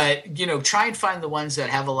 But, try and find the ones that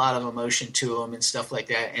have a lot of emotion to them and stuff like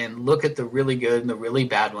that, and look at the really good and the really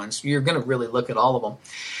bad ones. You're going to really look at all of them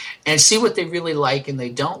and see what they really like and they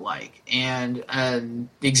don't like. And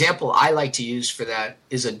the example I like to use for that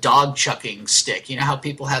is a dog chucking stick. You know how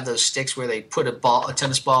people have those sticks where they put a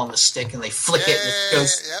tennis ball on the stick and they flick it and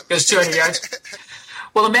it goes 200 yards?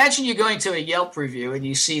 Well, imagine you're going to a Yelp review and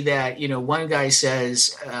you see that, one guy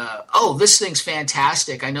says, oh, this thing's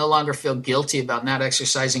fantastic. I no longer feel guilty about not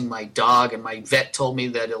exercising my dog, and my vet told me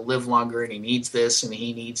that he'll live longer and he needs this and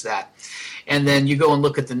he needs that. And then you go and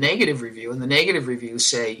look at the negative review, and the negative reviews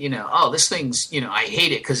say, oh, this thing's, I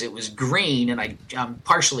hate it because it was green and I'm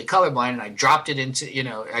partially colorblind, and I dropped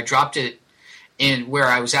it in where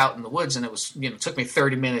I was out in the woods, and it was, took me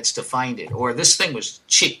 30 minutes to find it. Or this thing was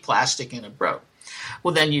cheap plastic and it broke.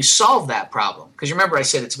 Well, then you solve that problem. Because remember I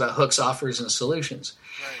said it's about hooks, offers, and solutions.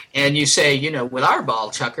 Right. And you say, with our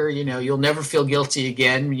ball chucker, you'll never feel guilty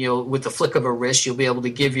again. With the flick of a wrist, you'll be able to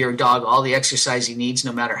give your dog all the exercise he needs,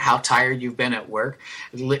 no matter how tired you've been at work.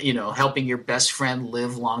 Helping your best friend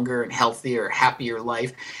live longer and healthier, happier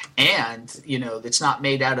life. And, it's not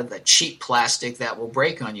made out of the cheap plastic that will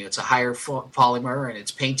break on you. It's a higher polymer, and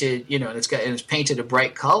it's painted, and it's painted a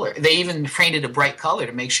bright color. They even painted a bright color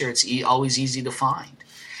to make sure it's always easy to find.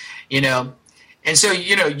 And so,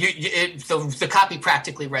 the copy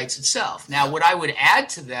practically writes itself. Now, what I would add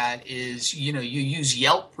to that is, you use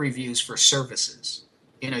Yelp reviews for services.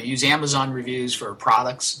 Use Amazon reviews for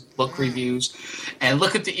products, book reviews, and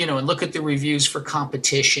look at the reviews for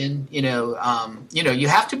competition. You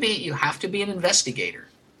have to be an investigator.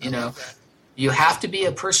 You have to be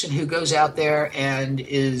a person who goes out there and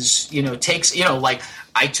takes, like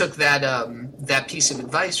I took that piece of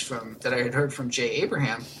advice that I had heard from Jay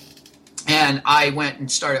Abraham. And I went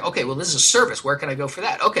and started, okay, well, this is a service. Where can I go for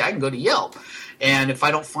that? Okay, I can go to Yelp. And if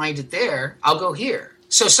I don't find it there, I'll go here.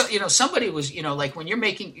 So somebody was, like when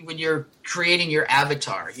you're creating your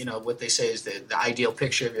avatar, what they say is the ideal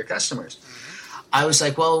picture of your customers. Mm-hmm. I was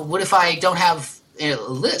like, well, what if I don't have a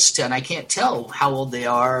list and I can't tell how old they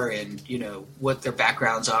are and, what their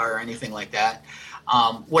backgrounds are or anything like that?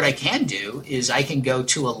 What I can do is I can go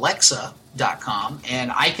to Alexa.com and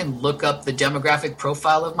I can look up the demographic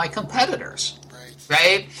profile of my competitors,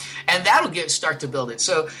 right? And that'll start to build it.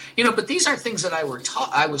 So, but these aren't things that I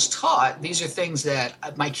was taught. These are things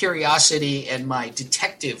that my curiosity and my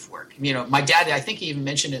detective work. My dad, I think he even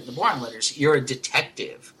mentioned it in the Boron Letters. You're a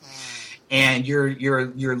detective. And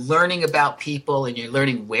you're learning about people, and you're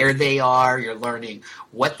learning where they are. You're learning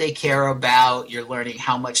what they care about. You're learning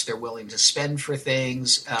how much they're willing to spend for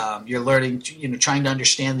things. You're learning, trying to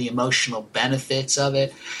understand the emotional benefits of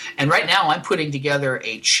it. And right now, I'm putting together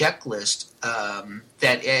a checklist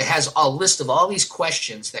that has a list of all these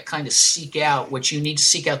questions that kind of seek out what you need to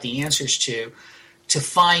seek out the answers to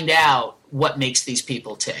find out what makes these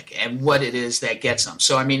people tick and what it is that gets them.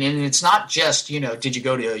 So, and it's not just, did you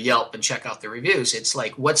go to Yelp and check out the reviews? It's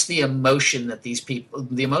like, what's the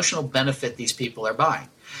emotional benefit these people are buying?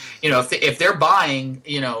 If they're buying,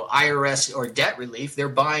 IRS or debt relief, they're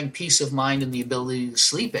buying peace of mind and the ability to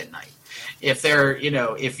sleep at night. If they're,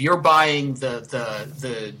 if you're buying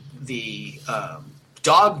the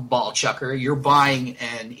dog ball chucker, you're buying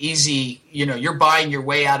an easy, you're buying your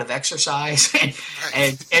way out of exercise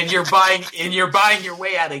and you're buying your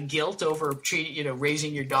way out of guilt over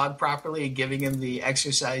raising your dog properly and giving him the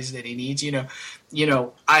exercise that he needs.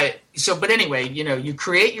 But anyway, you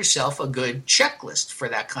create yourself a good checklist for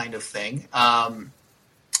that kind of thing.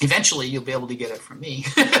 Eventually you'll be able to get it from me.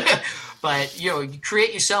 But, you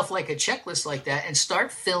create yourself like a checklist like that and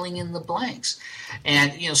start filling in the blanks.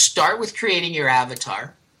 And, start with creating your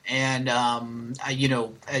avatar. And,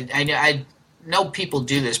 I know people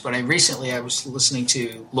do this, but I was listening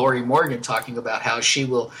to Lori Morgan talking about how she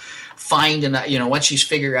will find, once she's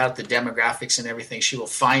figured out the demographics and everything, she will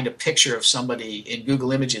find a picture of somebody in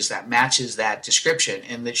Google Images that matches that description,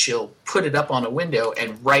 and that she'll put it up on a window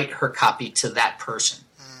and write her copy to that person,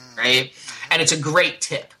 right? And it's a great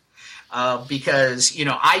tip. Because,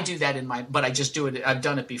 I do that but I just do it, I've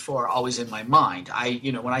done it before, always in my mind.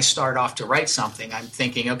 When I start off to write something, I'm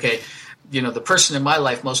thinking, okay, the person in my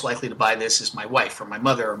life most likely to buy this is my wife or my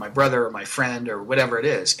mother or my brother or my friend or whatever it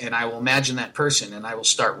is. And I will imagine that person and I will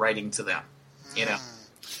start writing to them,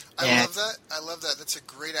 I love that. That's a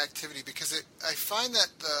great activity because I find that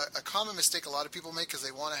a common mistake a lot of people make is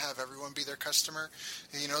they want to have everyone be their customer.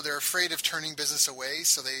 They're afraid of turning business away,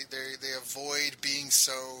 so they avoid being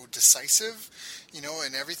so decisive,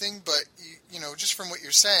 and everything. But just from what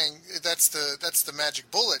you're saying, that's the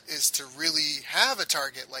magic bullet, is to really have a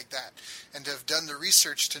target like that and to have done the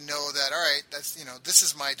research to know that, all right, that's this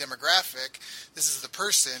is my demographic, this is the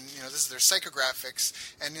person, this is their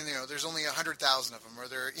psychographics, and there's only 100,000 of them, or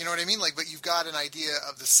they're know what I mean? Like, but you've got an idea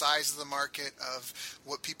of the size of the market, of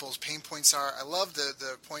what people's pain points are. I love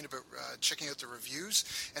the point about checking out the reviews,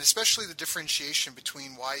 and especially the differentiation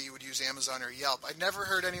between why you would use Amazon or Yelp. I'd never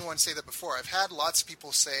heard anyone say that before. I've had lots of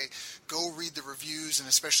people say, go read the reviews, and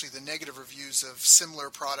especially the negative reviews of similar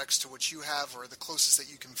products to what you have or the closest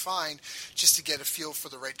that you can find, just to get a feel for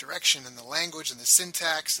the right direction and the language and the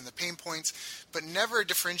syntax and the pain points, but never a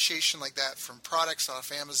differentiation like that from products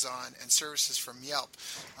off Amazon and services from Yelp.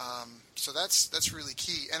 So that's really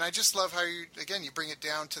key. And I just love how you bring it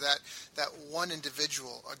down to that one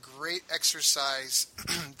individual. A great exercise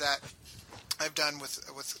that I've done with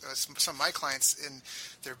some of my clients in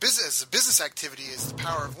their business as a business activity is the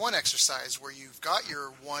power of one exercise, where you've got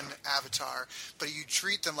your one avatar, but you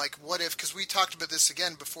treat them like, what if, because we talked about this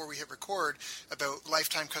again before we hit record, about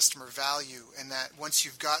lifetime customer value, and that once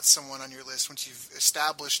you've got someone on your list, once you've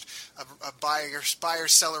established a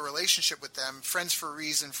buyer-seller relationship with them, friends for a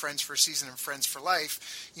reason, friends for a season, and friends for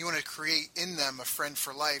life, you want to create in them a friend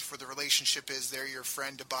for life, where the relationship is they're your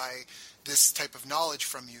friend to buy this type of knowledge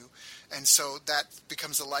from you. And so that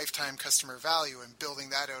becomes a lifetime customer value, and building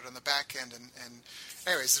that out on the back end. And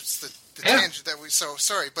anyways, it's the tangent that so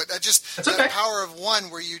sorry, but just that power of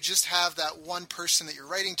one, where you just have that one person that you're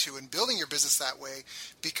writing to and building your business that way,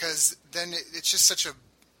 because then it's just such a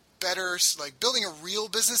better, like building a real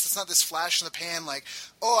business. It's not this flash in the pan, like,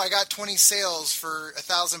 oh, I got 20 sales for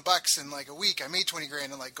 $1,000 in like a week. I made 20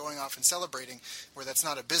 grand, and like going off and celebrating, where that's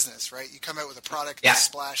not a business, right? You come out with a product, you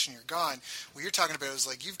splash, and you're gone. What you're talking about is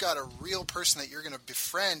like, you've got a real person that you're going to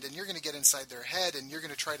befriend, and you're going to get inside their head, and you're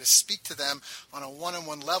going to try to speak to them on a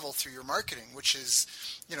one-on-one level through your marketing, which is,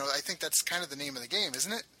 I think that's kind of the name of the game,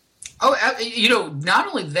 isn't it? Oh, not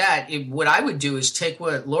only that, what I would do is take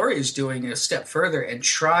what Lori is doing a step further and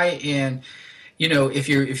try and, if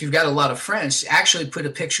you've got a lot of friends, actually put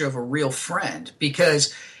a picture of a real friend,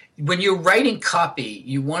 because when you're writing copy,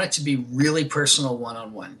 you want it to be really personal,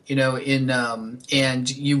 one-on-one, and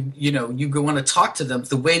you go want to talk to them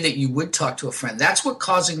the way that you would talk to a friend. That's what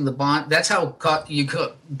causing the bond. That's how you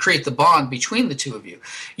create the bond between the two of you.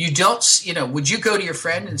 You don't, would you go to your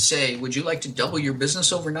friend and say, would you like to double your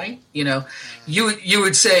business overnight? You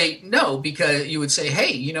would say no, because you would say,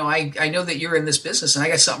 hey, I know that you're in this business, and I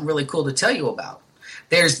got something really cool to tell you about.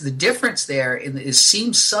 There's the difference there. It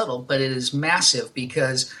seems subtle, but it is massive,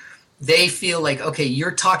 because they feel like, okay,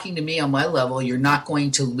 you're talking to me on my level. You're not going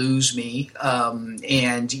to lose me. And,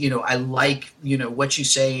 I like, what you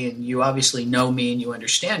say, and you obviously know me and you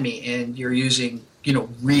understand me, and you're using,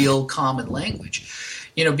 real common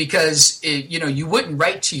language, because, you wouldn't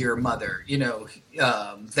write to your mother,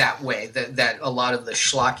 that way that a lot of the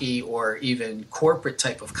schlocky or even corporate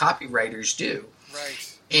type of copywriters do. Right.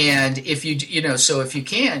 And if if you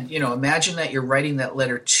can, imagine that you're writing that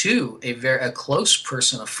letter to a close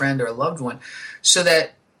person, a friend or a loved one, so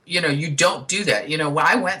that, you don't do that. When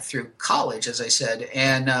I went through college, as I said,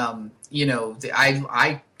 and,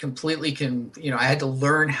 I completely I had to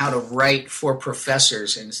learn how to write for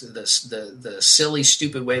professors in the silly,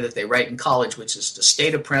 stupid way that they write in college, which is to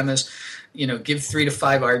state a premise, give 3 to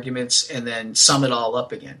 5 arguments and then sum it all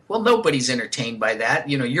up again. Well, nobody's entertained by that.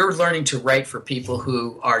 You're learning to write for people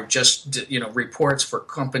who are just, reports for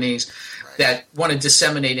companies that want to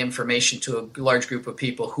disseminate information to a large group of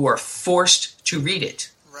people who are forced to read it.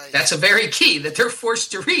 Right. That's a very key, that they're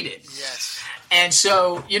forced to read it. Yes. And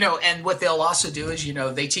so, and what they'll also do is,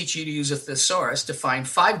 they teach you to use a thesaurus to find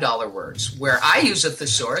 $5 words, where I use a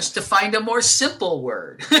thesaurus to find a more simple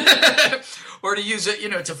word, or to use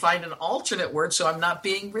it, to find an alternate word so I'm not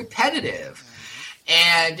being repetitive.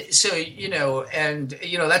 And so,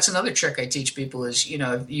 that's another trick I teach people is, you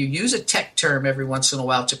use a tech term every once in a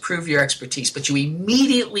while to prove your expertise, but you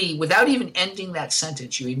immediately, without even ending that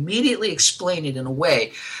sentence, you immediately explain it in a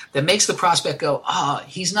way that makes the prospect go,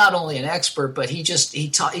 he's not only an expert, but he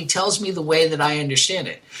tells me the way that I understand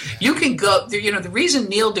it. You can go, the reason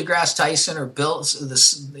Neil deGrasse Tyson or Bill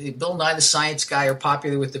Nye the Science Guy are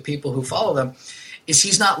popular with the people who follow them is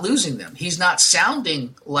he's not losing them. He's not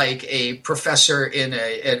sounding like a professor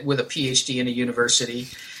with a PhD in a university,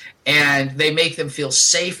 and they make them feel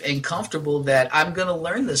safe and comfortable that I'm going to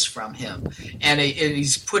learn this from him. And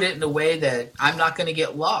he's put it in a way that I'm not going to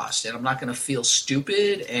get lost, and I'm not going to feel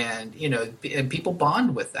stupid, and and people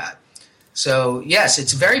bond with that. So yes,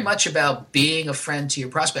 it's very much about being a friend to your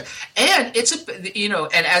prospect, and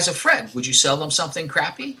and as a friend, would you sell them something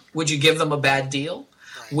crappy? Would you give them a bad deal?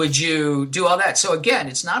 Would you do all that? So again,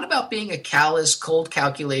 it's not about being a callous, cold,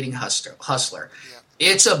 calculating hustler. Yeah.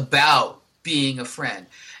 It's about being a friend.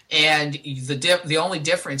 And the only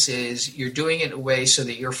difference is you're doing it in a way so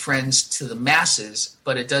that you're friends to the masses,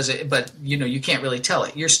 but you can't really tell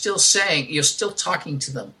it. You're still talking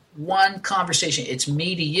to them. One conversation, it's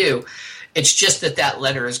me to you. It's just that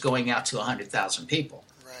letter is going out to 100,000 people.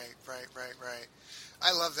 Right.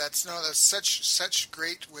 I love that. No, that's such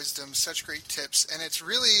great wisdom, such great tips, and it's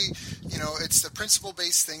really, it's the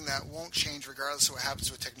principle-based thing that won't change regardless of what happens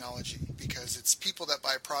with technology, because it's people that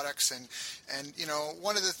buy products, and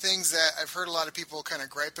one of the things that I've heard a lot of people kind of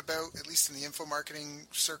gripe about, at least in the info marketing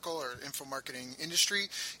circle or info marketing industry,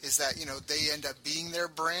 is that they end up being their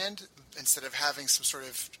brand instead of having some sort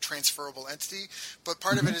of transferable entity. But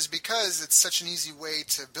part of it is because it's such an easy way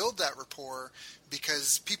to build that rapport,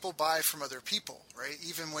 because people buy from other people, right?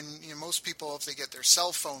 Even when most people, if they get their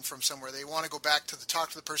cell phone from somewhere, they want to go back to talk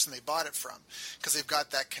to the person they bought it from, because they've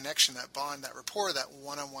got that connection, that bond, that rapport, that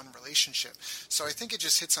one-on-one relationship. So I think it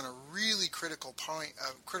just hits on a really critical point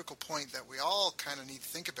that we all kind of need to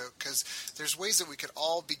think about, because there's ways that we could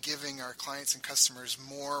all be giving our clients and customers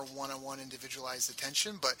more one-on-one individualized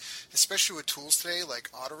attention, but especially with tools today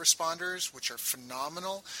like autoresponders, which are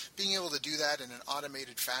phenomenal, being able to do that in an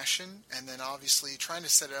automated fashion, and then obviously trying to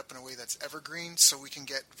set it up in a way that's evergreen so we can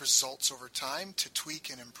get results over time to tweak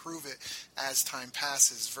and improve it as time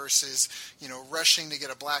passes, versus rushing to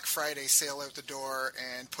get a Black Friday sale out the door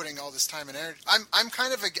and putting all this time and energy. I'm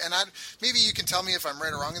kind of maybe you can tell me if I'm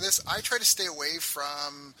right or wrong in this. I try to stay away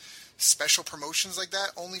from special promotions like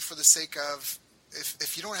that, only for the sake of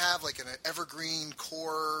if you don't have like an evergreen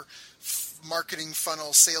core marketing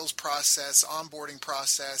funnel, sales process, onboarding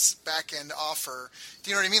process, back-end offer. Do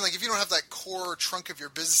you know what I mean? Like if you don't have that core trunk of your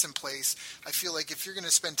business in place, I feel like if you're going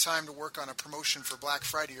to spend time to work on a promotion for Black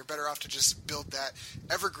Friday, you're better off to just build that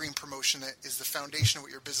evergreen promotion that is the foundation of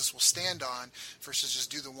what your business will stand on, versus just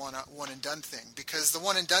do the one and done thing. Because the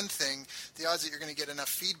one and done thing, the odds that you're going to get enough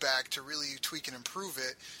feedback to really tweak and improve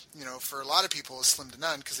it, for a lot of people is slim to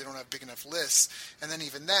none, because they don't have big enough lists. And then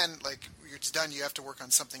even then, like it's done, you have to work on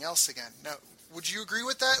something else again. Now, would you agree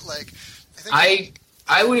with that? Like,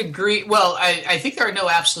 I would agree. Well, I think there are no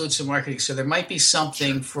absolutes in marketing, so there might be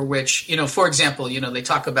something for which, for example, they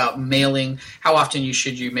talk about mailing, how often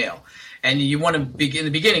should you mail. And you want to in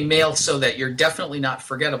the beginning mail so that you're definitely not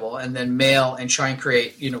forgettable, and then mail and try and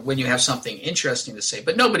create, when you have something interesting to say.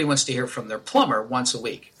 But nobody wants to hear from their plumber once a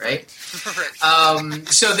week, right? Right.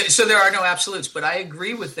 So there are no absolutes, but I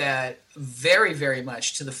agree with that very, very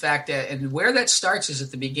much, to the fact that, and where that starts is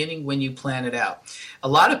at the beginning when you plan it out. A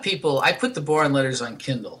lot of people, I put the boring letters on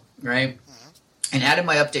Kindle, right? And added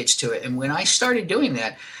my updates to it. And when I started doing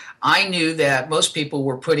that, I knew that most people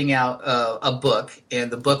were putting out a book,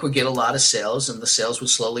 and the book would get a lot of sales, and the sales would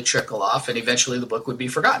slowly trickle off, and eventually the book would be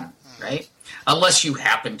forgotten, right? Unless you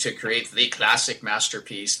happen to create the classic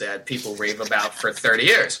masterpiece that people rave about for 30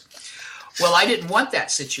 years. Well, I didn't want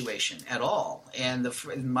that situation at all, and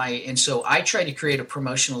so I tried to create a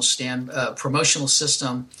promotional system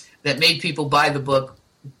that made people buy the book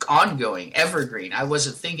ongoing, evergreen. I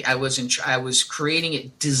was creating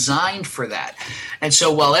it designed for that. And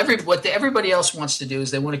so while everybody else wants to do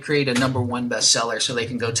is they want to create a number one bestseller so they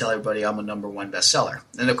can go tell everybody I'm a number one bestseller.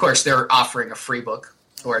 And of course they're offering a free book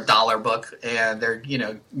or a $1 book, and they're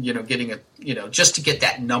getting just to get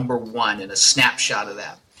that number one and a snapshot of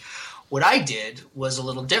that. What I did was a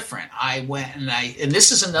little different. I went and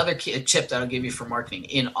this is another tip that I'll give you for marketing.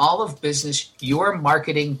 In all of business, you are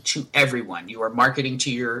marketing to everyone. You are marketing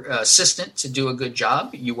to your assistant to do a good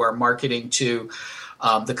job. You are marketing to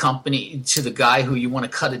the company, to the guy who you want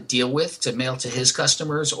to cut a deal with to mail to his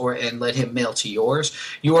customers and let him mail to yours.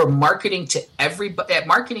 You are marketing to everybody.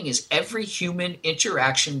 Marketing is every human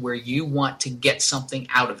interaction where you want to get something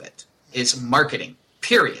out of it. Is marketing,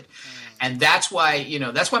 period. And that's why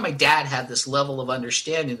my dad had this level of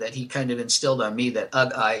understanding that he kind of instilled on me that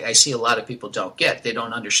I see a lot of people don't get. They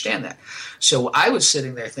don't understand that. So I was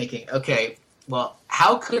sitting there thinking, okay, well,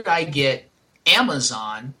 how could I get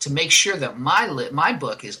Amazon to make sure that my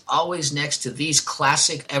book is always next to these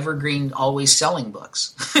classic evergreen, always selling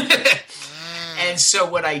books? And so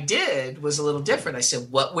what I did was a little different. I said,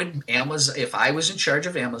 what would Amazon, if I was in charge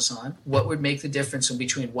of Amazon, what would make the difference in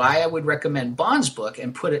between why I would recommend Bond's book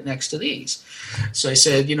and put it next to these? So I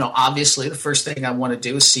said, obviously the first thing I want to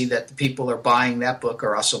do is see that the people are buying that book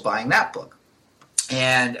are also buying that book.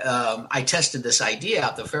 And I tested this idea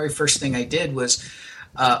out. The very first thing I did was,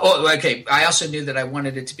 I also knew that I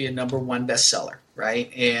wanted it to be a number one bestseller,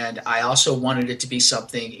 right? And I also wanted it to be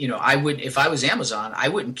something, if I was Amazon, I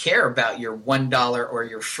wouldn't care about your $1 or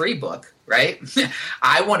your free book, right?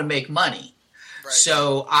 I want to make money. Right.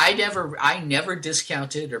 So I never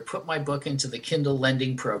discounted or put my book into the Kindle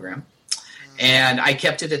lending program. And I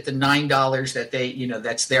kept it at the $9 that they,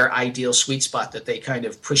 that's their ideal sweet spot that they kind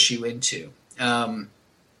of push you into.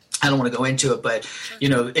 I don't want to go into it, but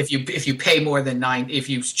if you pay more than if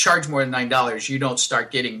you charge more than $9, you don't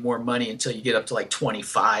start getting more money until you get up to like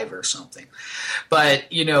 25 or something. But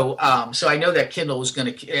so I know that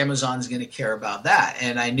Amazon's going to care about that,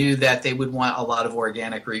 and I knew that they would want a lot of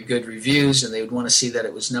organic, good reviews, and they would want to see that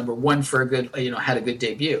it was number one for a good, had a good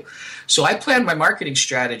debut. So I planned my marketing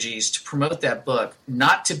strategies to promote that book,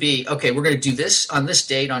 not to be okay. We're going to do this on this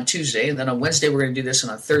date on Tuesday, and then on Wednesday we're going to do this,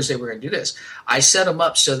 and on Thursday we're going to do this. I set them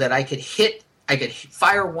up so that I could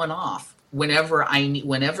fire one off whenever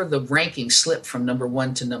the ranking slipped from number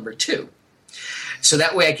one to number two. So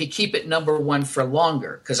that way I could keep it number one for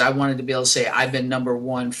longer, because I wanted to be able to say I've been number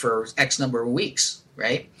one for X number of weeks,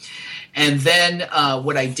 right? And then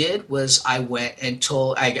what I did was I went and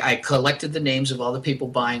I collected the names of all the people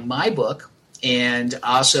buying my book, and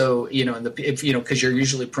also because you're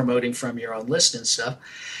usually promoting from your own list and stuff.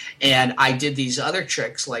 And I did these other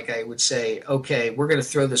tricks, like I would say, okay, we're going to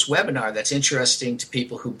throw this webinar that's interesting to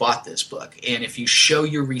people who bought this book. And if you show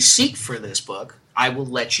your receipt for this book, I will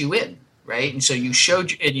let you in, right? And so you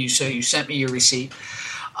sent me your receipt,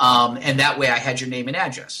 and that way I had your name and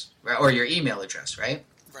address, right? Or your email address, right?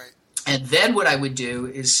 Right. And then what I would do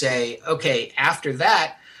is say, okay, after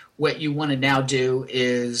that, what you want to now do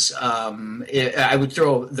is I would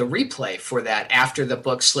throw the replay for that after the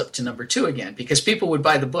book slipped to number two again, because people would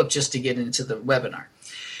buy the book just to get into the webinar.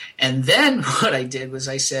 And then what I did was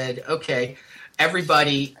I said, okay,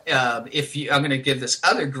 everybody, I'm going to give this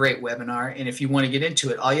other great webinar, and if you want to get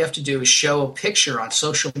into it, all you have to do is show a picture on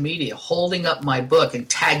social media holding up my book and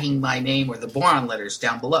tagging my name or the boron letters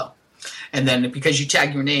down below. And then because you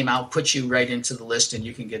tag your name, I'll put you right into the list and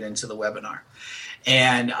you can get into the webinar.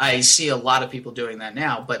 And I see a lot of people doing that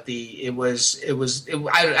now, but I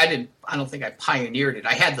don't think I pioneered it.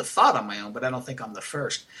 I had the thought on my own, but I don't think I'm the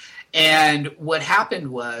first. And what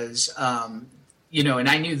happened was, and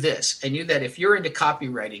I knew this. I knew that if you're into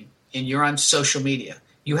copywriting and you're on social media,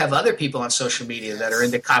 you have other people on social media that are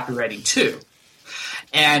into copywriting too.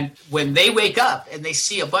 And when they wake up and they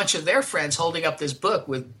see a bunch of their friends holding up this book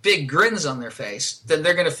with big grins on their face, then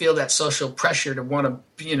they're going to feel that social pressure to want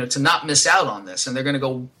to, to not miss out on this. And they're going to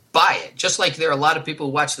go buy it. Just like there are a lot of people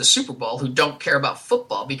who watch the Super Bowl who don't care about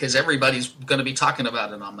football because everybody's going to be talking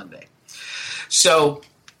about it on Monday. So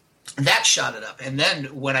that shot it up. And then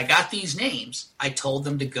when I got these names, I told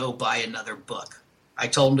them to go buy another book. I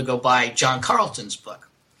told them to go buy John Carlton's book.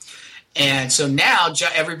 And so now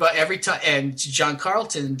every time, and John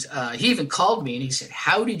Carlton, he even called me and he said,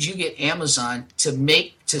 how did you get Amazon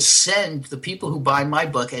to send the people who buy my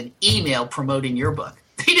book an email promoting your book?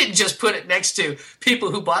 They didn't just put it next to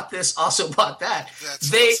people who bought this also bought that.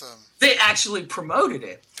 That's awesome. They actually promoted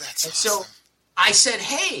it. That's and awesome. So I said,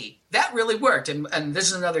 hey, that really worked. And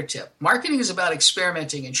this is another tip. Marketing is about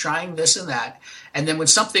experimenting and trying this and that. And then when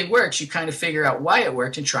something works, you kind of figure out why it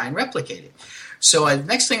worked and try and replicate it. So the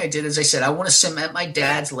next thing I did is I said, I want to cement my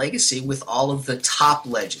dad's legacy with all of the top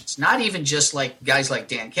legends, not even just like guys like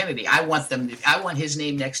Dan Kennedy. I want his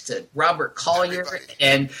name next to Robert Collier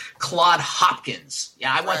and Claude Hopkins.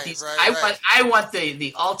 Yeah, I want I want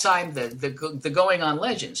the all-time, the going on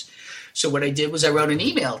legends. So what I did was I wrote an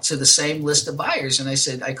email to the same list of buyers, and I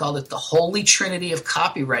said, I called it the Holy Trinity of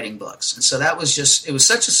Copywriting Books. And so it was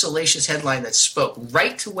such a salacious headline that spoke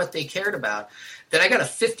right to what they cared about, that I got a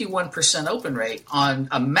 51% open rate on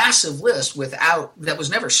a massive list that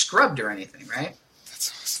was never scrubbed or anything, right?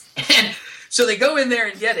 That's awesome. And so they go in there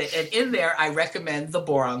and get it. And in there, I recommend the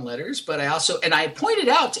boron letters, but I pointed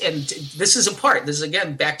out, and this is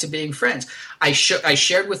again, back to being friends. I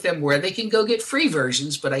shared with them where they can go get free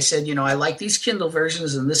versions, but I said, I like these Kindle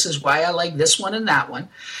versions, and this is why I like this one and that one.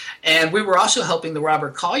 And we were also helping the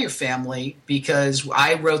Robert Collier family because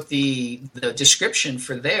I wrote the description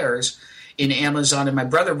for theirs in Amazon, and my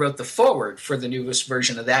brother wrote the foreword for the newest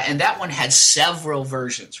version of that, and that one had several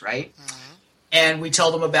versions, right? Mm-hmm. And we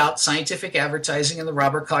told them about scientific advertising in the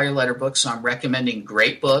Robert Collier letter book, so I'm recommending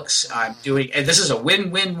great books. I'm doing, and this is a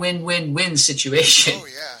win-win-win-win-win situation. Oh,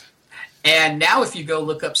 yeah. And now if you go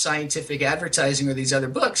look up scientific advertising or these other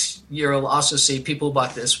books, you'll also see people who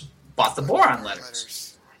bought the boron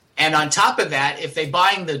letters. And on top of that, if they're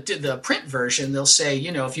buying the print version, they'll say,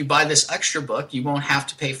 if you buy this extra book, you won't have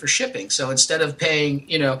to pay for shipping. So instead of paying,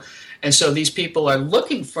 and so these people are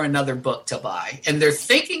looking for another book to buy, and they're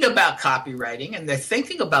thinking about copywriting, and they're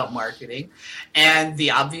thinking about marketing, and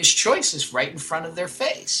the obvious choice is right in front of their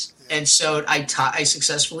face. Yeah. And so I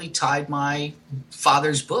successfully tied my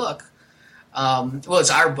father's book Well,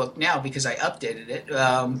 it's our book now because I updated it.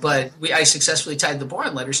 But I successfully tied the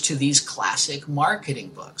boron letters to these classic marketing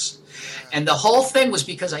books. And the whole thing was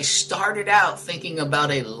because I started out thinking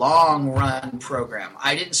about a long-run program.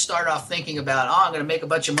 I didn't start off thinking about, I'm going to make a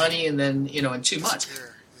bunch of money and then, in 2 months.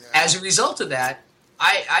 As a result of that,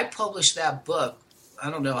 I published that book, I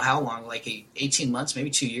don't know how long, like 18 months, maybe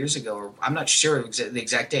 2 years ago, or I'm not sure the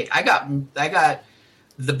exact date. I got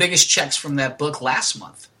the biggest checks from that book last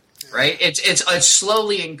month, right? It's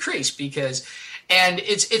slowly increased because, and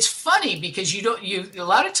it's funny because a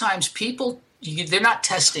lot of times people, they're not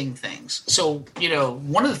testing things. So,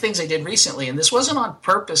 one of the things I did recently, and this wasn't on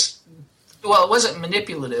purpose, well, it wasn't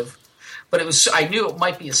manipulative, but I knew it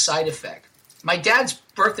might be a side effect. My dad's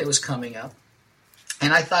birthday was coming up,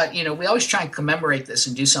 and I thought, we always try and commemorate this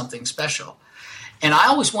and do something special. And I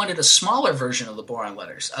always wanted a smaller version of the boron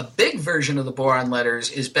letters. A big version of the boron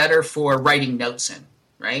letters is better for writing notes in,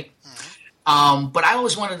 right? But I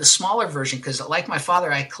always wanted a smaller version because, like my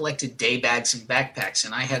father, I collected day bags and backpacks,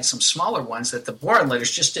 and I had some smaller ones that the boron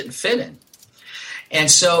letters just didn't fit in. And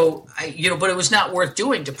so, but it was not worth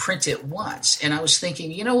doing to print it once. And I was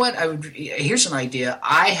thinking, here's an idea.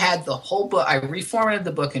 I had the whole book, I reformatted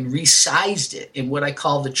the book and resized it in what I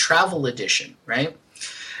call the travel edition, right?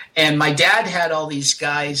 And my dad had all these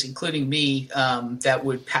guys, including me,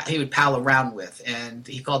 that he would pal around with, and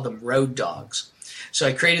he called them road dogs. So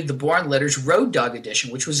I created the Boron Letters Road Dog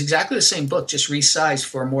Edition, which was exactly the same book, just resized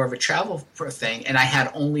for more of a travel thing, and I had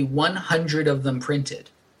only 100 of them printed,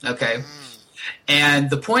 okay? And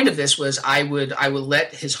the point of this was I would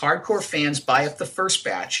let his hardcore fans buy up the first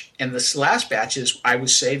batch, and this last batches I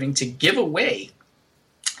was saving to give away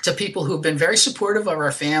to people who have been very supportive of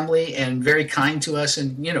our family and very kind to us,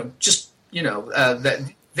 and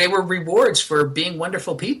that they were rewards for being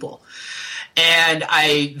wonderful people. And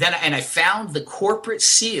I found the corporate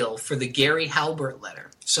seal for the Gary Halbert letter.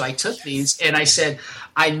 So I took these and I said,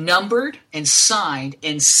 I numbered and signed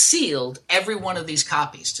and sealed every one of these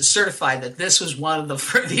copies to certify that this was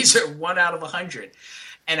these are 1 out of 100.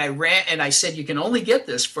 And I said, you can only get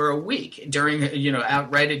this for a week during,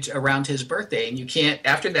 right around his birthday. And you can't,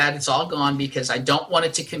 after that, it's all gone because I don't want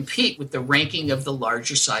it to compete with the ranking of the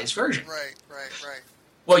larger size version. Right.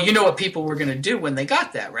 Well, you know what people were going to do when they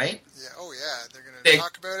got that, right? Yeah. Oh, yeah. They're going to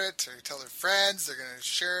talk about it, tell their friends. They're going to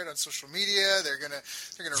share it on social media. They're going to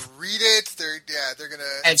read it. They're going to.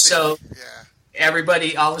 And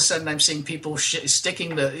everybody, all of a sudden, I'm seeing people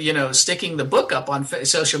sticking the book up on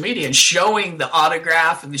social media and showing the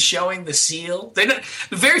autograph and showing the seal.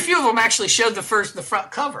 Very few of them actually showed the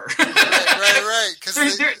front cover. Right.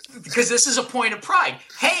 Because this is a point of pride.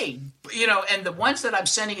 Hey, and the ones that I'm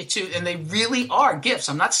sending it to, and they really are gifts.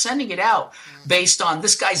 I'm not sending it out based on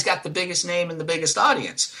this guy's got the biggest name and the biggest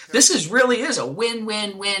audience. This really is a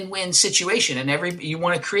win-win-win-win situation, and you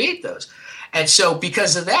want to create those. And so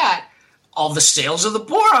because of that, all the sales of the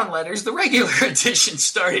Boron Letters, the regular edition,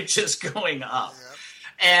 started just going up.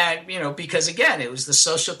 Yep. And because again, it was the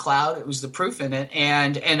social cloud, it was the proof in it,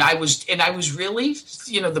 and I was really,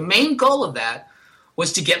 the main goal of that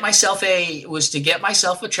was to get myself a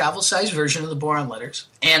travel size version of the Boron Letters,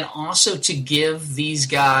 and also to give these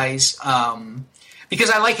guys because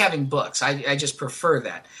I like having books, I just prefer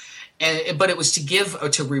that. But it was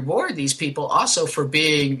to reward these people also for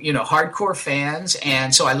being, hardcore fans.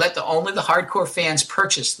 And so I let only the hardcore fans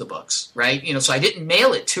purchase the books, right? So I didn't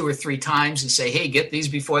mail it 2 or 3 times and say, hey, get these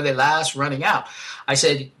before they last running out. I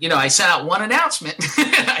said, I sent out one announcement.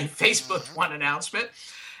 I Facebooked one announcement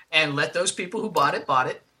and let those people who bought it.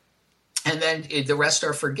 And then the rest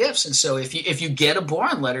are for gifts. And so if you get a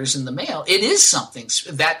Boron Letters in the mail, it is something,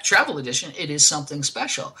 that travel edition, it is something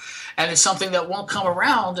special. And it's something that won't come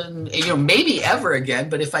around and, maybe ever again.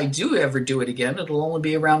 But if I do ever do it again, it'll only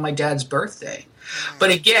be around my dad's birthday.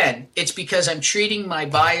 But again, it's because I'm treating my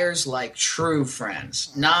buyers like true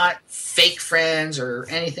friends, not fake friends or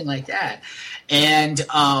anything like that. And,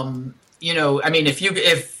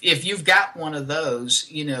 if you've got one of those,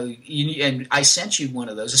 and I sent you one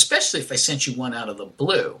of those, especially if I sent you one out of the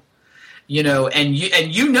blue, and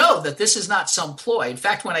that this is not some ploy. In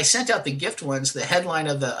fact, when I sent out the gift ones, the headline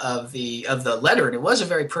of the letter, and it was a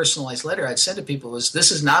very personalized letter I'd sent to people, was,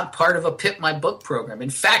 "This is not part of a Pip My Book program.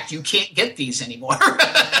 In fact, you can't get these anymore."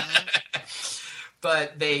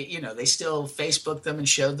 But they still Facebooked them and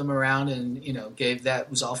showed them around, and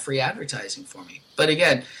was all free advertising for me. But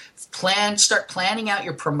again, start planning out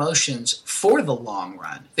your promotions for the long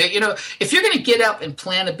run. If you're going to get up and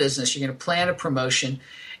plan a business, you're going to plan a promotion,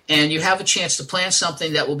 and you have a chance to plan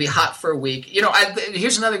something that will be hot for a week.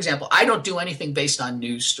 Here's another example. I don't do anything based on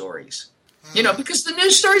news stories. Because the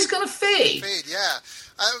news story is going to fade. Yeah.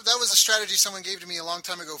 That was a strategy someone gave to me a long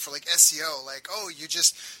time ago for like SEO. Like, you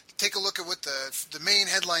just take a look at what the main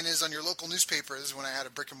headline is on your local newspaper. This is when I had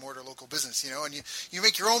a brick and mortar local business, and you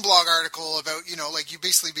make your own blog article about, like you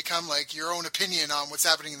basically become like your own opinion on what's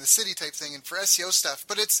happening in the city type thing. And for SEO stuff,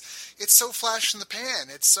 but it's so flash in the pan.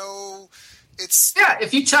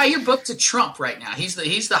 If you tie your book to Trump right now, he's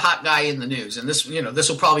the hot guy in the news, and this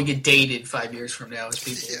will probably get dated 5 years from now as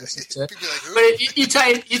people listen to it. People like, who? But if you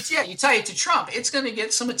tie it to Trump, it's going to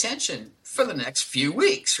get some attention for the next few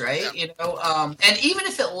weeks, right? Yeah. And even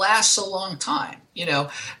if it lasts a long time,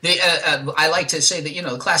 I like to say that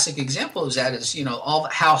the classic example of that is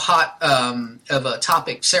how hot of a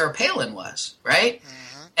topic Sarah Palin was, right?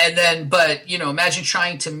 Mm-hmm. And then, but imagine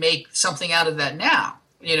trying to make something out of that now.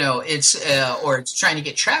 Or it's trying to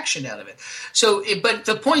get traction out of it. So, but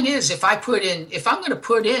the point is, if I'm going to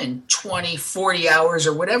put in 20, 40 hours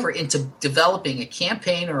or whatever into developing a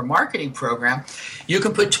campaign or a marketing program, you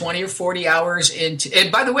can put 20 or 40 hours into,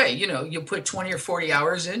 and by the way, you'll put 20 or 40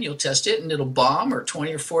 hours in, you'll test it and it'll bomb, or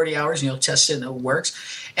 20 or 40 hours and you'll test it and it works.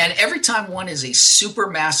 And every time one is a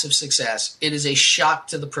super massive success, it is a shock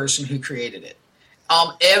to the person who created it.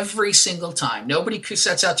 Every single time. Nobody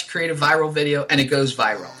sets out to create a viral video and it goes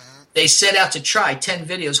viral. Mm-hmm. They set out to try 10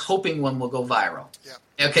 videos hoping one will go viral. Yeah.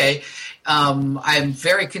 Okay. I'm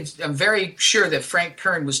very sure that Frank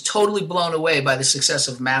Kern was totally blown away by the success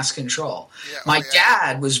of Mass Control. Yeah. My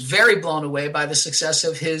dad was very blown away by the success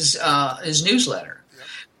of his newsletter.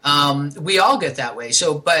 Yeah. We all get that way.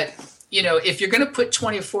 So, but if you're going to put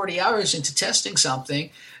 20 or 40 hours into testing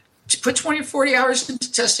something, put 20 or 40 hours into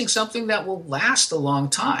testing something that will last a long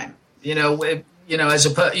time, because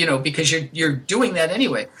you're doing that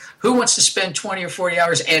anyway. Who wants to spend 20 or 40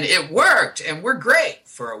 hours and it worked and we're great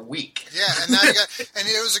for a week? Yeah, and now and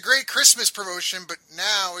it was a great Christmas promotion, but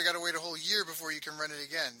now we got to wait a whole year before you can run it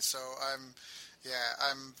again. So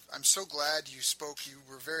I'm so glad you spoke. You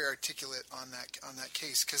were very articulate on that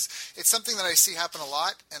case, because it's something that I see happen a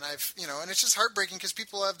lot, and and it's just heartbreaking because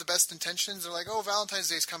people have the best intentions. They're like, oh, Valentine's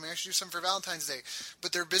Day is coming, I should do something for Valentine's Day,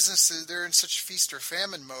 but their businesses, they're in such feast or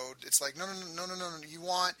famine mode. It's like no. You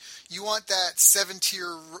want that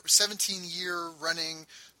 17-year running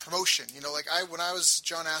promotion. When I was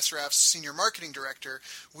John Assaraf's senior marketing director,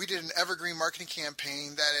 we did an evergreen marketing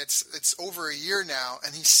campaign that it's over a year now,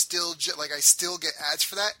 and I still get ads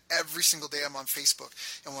for that every single day I'm on Facebook.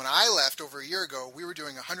 And when I left over a year ago, we were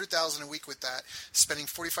doing $100,000 a week with that, spending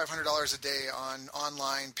 $4,500 a day on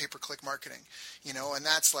online pay-per-click marketing. And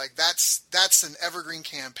that's an evergreen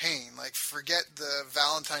campaign. Like, forget the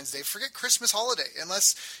Valentine's Day, forget Christmas holiday,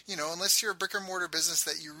 unless you're a brick and mortar business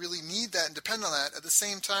that you really need that and depend on that. At the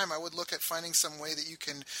same time, I would look at finding some way that you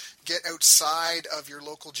can get outside of your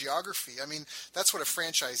local geography. I mean, that's what a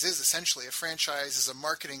franchise is essentially. A franchise is a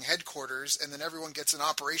marketing headquarters, and then everyone gets an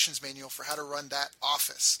operations manual for how to run that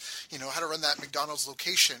office, how to run that McDonald's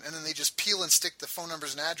location, and then they just peel and stick the phone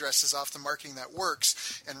numbers and addresses off the marketing that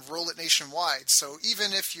works and roll it nationwide. So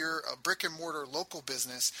even if you're a brick and mortar local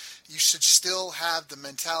business, you should still have the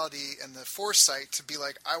mentality and the foresight to be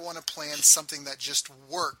like, I want to plan something that just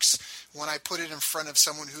works when I put it in front of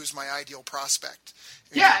someone who's my ideal prospect.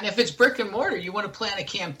 Yeah, and if it's brick and mortar, you want to plan a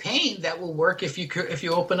campaign that will work if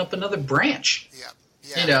you open up another branch. Yeah.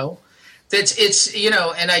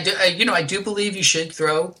 And I do believe you should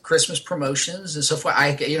throw Christmas promotions and so forth.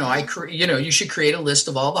 You should create a list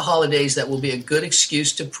of all the holidays that will be a good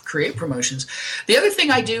excuse to create promotions. The other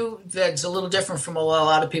thing I do that's a little different from what a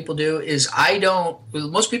lot of people do is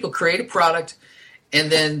most people create a product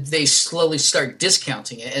and then they slowly start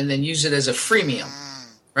discounting it and then use it as a freemium.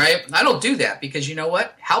 Right? I don't do that because you know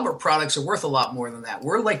what? Halbert products are worth a lot more than that.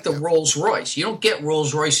 We're like the Rolls Royce. You don't get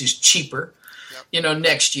Rolls Royces cheaper,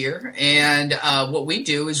 next year. And what we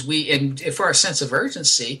do is for our sense of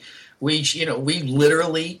urgency, we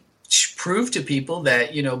literally prove to people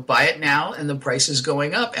that, buy it now and the price is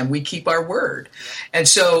going up, and we keep our word. Yeah. And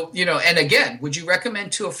so, and again, would you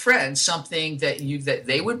recommend to a friend something that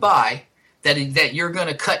they would buy that you're going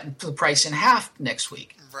to cut the price in half next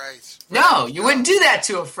week? Right. No, you wouldn't do that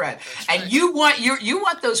to a friend. That's and right. you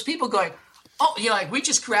want those people going, oh, like we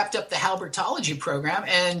just wrapped up the Halbertology program,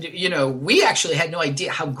 and we actually had no idea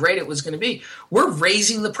how great it was going to be. We're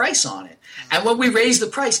raising the price on it. Mm-hmm. And when we raise the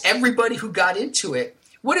price, everybody who got into it,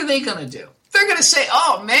 what are they going to do? They're going to say,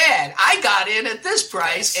 "Oh man, I got in at this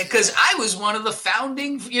price because I was one of the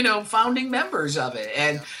founding members of it."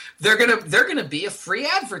 And they're going to be a free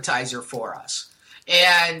advertiser for us.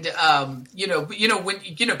 And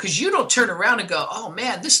because you don't turn around and go, oh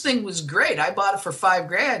man, this thing was great. I bought it for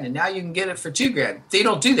 $5,000 and now you can get it for $2,000. They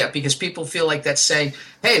don't do that because people feel like that's saying,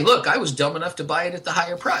 hey, look, I was dumb enough to buy it at the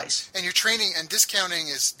higher price. And your training and discounting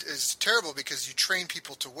is terrible because you train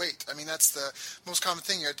people to wait. I mean, that's the most common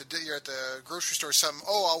thing. You're at the grocery store or something.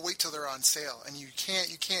 Oh, I'll wait till they're on sale, and you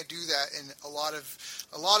can't do that. And a lot of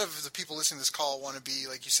the people listening to this call want to be,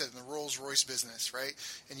 like you said, in the Rolls Royce business, right?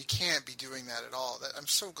 And you can't be doing that at all. I'm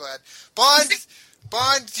so glad. Bond,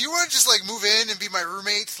 do you want to just like move in and be my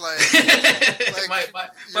roommate? Like my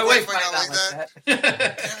wife might not like that.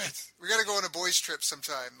 Damn it. We got to go on a boys trip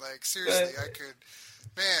sometime. Like seriously, I could,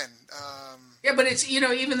 man. Yeah, but it's,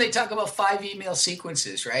 even they talk about 5 email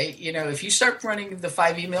sequences, right? If you start running the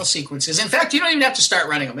 5 email sequences, in fact, you don't even have to start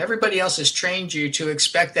running them. Everybody else has trained you to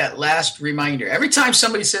expect that last reminder. Every time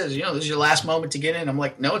somebody says, this is your last moment to get in, I'm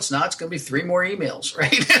like, no, it's not. It's going to be 3 more emails,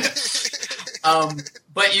 right?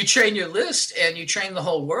 But you train your list and you train the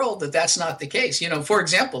whole world that that's not the case. For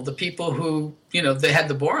example, the people who, they had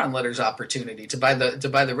the Boron Letters opportunity to buy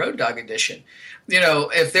the Road Dogg edition.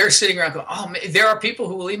 If they're sitting around going, oh, man, there are people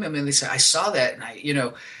who will email me and they say, I saw that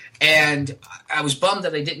and I was bummed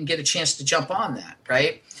that I didn't get a chance to jump on that,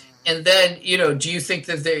 right? And then, do you think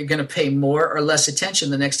that they're going to pay more or less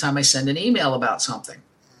attention the next time I send an email about something?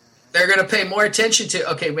 They're going to pay more attention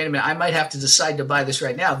to, okay, wait a minute, I might have to decide to buy this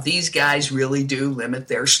right now. These guys really do limit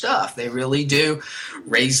their stuff. They really do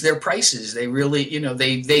raise their prices. They really,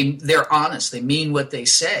 they're honest. They mean what they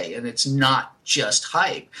say, and it's not just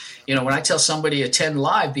hype. When I tell somebody attend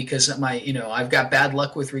live because I've got bad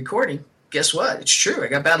luck with recording, guess what? It's true. I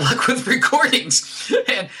got bad luck with recordings.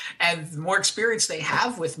 and the more experience they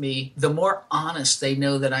have with me, the more honest they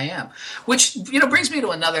know that I am. Which, brings me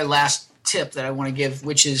to another last tip that I want to give,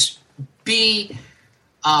 which is you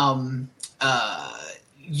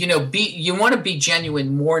want to be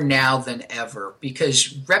genuine more now than ever,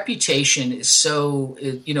 because reputation is so,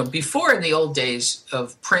 before in the old days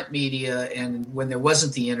of print media and when there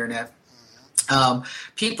wasn't the internet,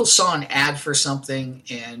 people saw an ad for something,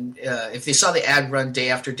 and if they saw the ad run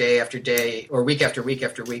day after day after day or week after week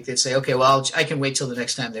after week, they'd say, okay, well, I can wait till the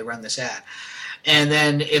next time they run this ad. And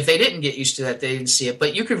then if they didn't get used to that, they didn't see it.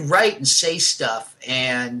 But you could write and say stuff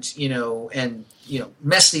and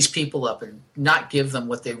mess these people up and not give them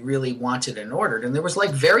what they really wanted and ordered. And there was like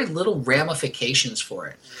very little ramifications for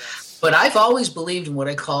it. But I've always believed in what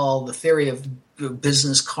I call the theory of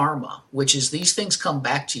business karma, which is these things come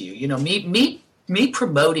back to you. Me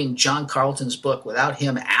promoting John Carlton's book without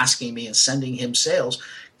him asking me and sending him sales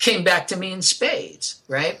came back to me in spades,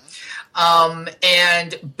 right?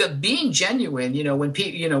 But being genuine,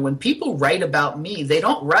 when people write about me, they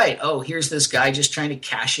don't write, oh, here's this guy just trying to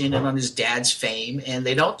cash in on his dad's fame. And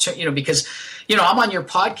they don't, because, I'm on your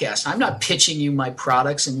podcast. I'm not pitching you my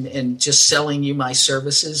products and just selling you my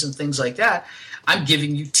services and things like that. I'm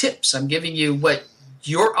giving you tips. I'm giving you what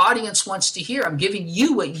your audience wants to hear. I'm giving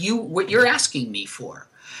you what you're asking me for.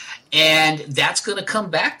 And that's going to come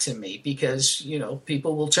back to me because,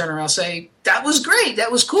 people will turn around and say, that was great.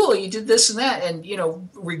 That was cool. You did this and that. And,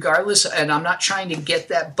 regardless, and I'm not trying to get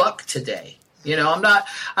that buck today. I'm not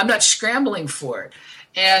scrambling for it.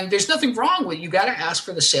 And there's nothing wrong with it. You got to ask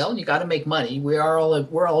for the sale and you got to make money. We're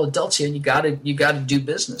all adults here and you got to do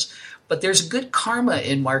business. But there's a good karma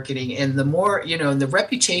in marketing, and the more, and the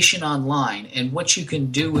reputation online and what you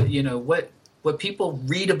can do, what people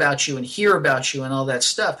read about you and hear about you and all that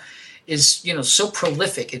stuff is, so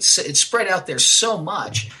prolific. It's spread out there so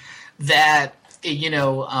much that, I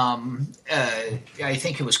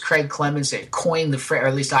think it was Craig Clemens that coined the phrase, or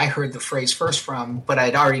at least I heard the phrase first from, but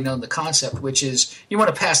I'd already known the concept, which is you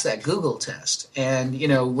want to pass that Google test. And,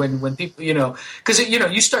 when people, because,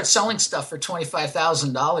 you start selling stuff for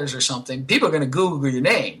 $25,000 or something, people are going to Google your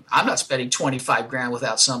name. I'm not spending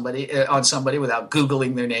 $25,000 on somebody without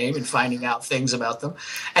Googling their name and finding out things about them.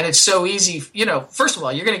 And it's so easy, first of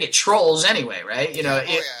all, you're going to get trolls anyway, right?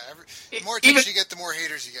 The more attention you get, the more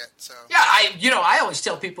haters you get. So yeah, I always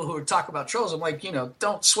tell people who talk about trolls, I'm like,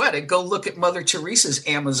 don't sweat it. Go look at Mother Teresa's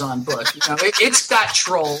Amazon book. It's got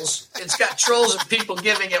trolls. It's got trolls of people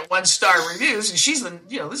giving it 1-star reviews, and she's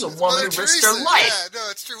this is a woman who risked her life. Yeah, no,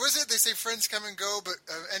 it's true. Was it? They say friends come and go, but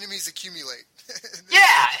enemies accumulate.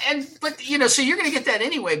 Yeah, but so you're going to get that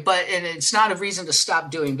anyway. And it's not a reason to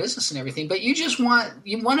stop doing business and everything. But you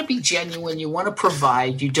want to be genuine. You want to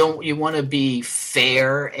provide. You want to be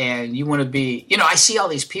fair, and you want to be. I see all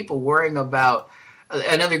these people worrying about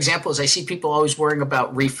Another example is I see people always worrying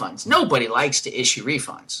about refunds. Nobody likes to issue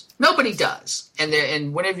refunds. Nobody does.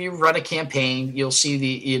 And whenever you run a campaign, you'll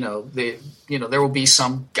see there will be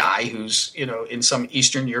some guy who's, in some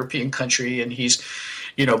Eastern European country, and he's,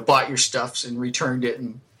 bought your stuffs and returned it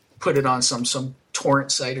and put it on some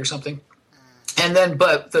torrent site or something. And then,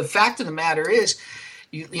 but the fact of the matter is,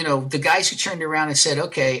 the guys who turned around and said,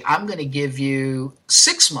 okay, I'm going to give you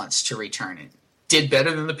 6 months to return it, did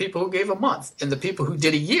better than the people who gave a month. And the people who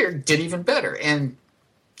did a year did even better. And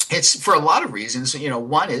it's for a lot of reasons.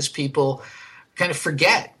 One is people kind of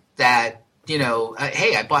forget that,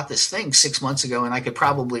 hey, I bought this thing 6 months ago and I could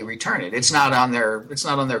probably return it. It's not on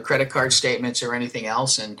their credit card statements or anything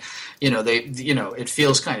else. And, it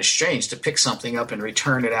feels kind of strange to pick something up and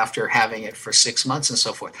return it after having it for 6 months and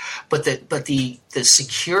so forth. But the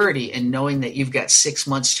security in knowing that you've got 6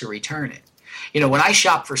 months to return it. When I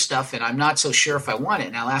shop for stuff and I'm not so sure if I want it,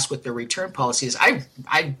 and I'll ask what their return policy is,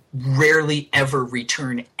 I rarely ever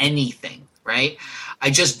return anything, right? I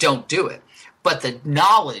just don't do it. But the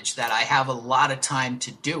knowledge that I have a lot of time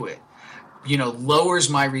to do it, lowers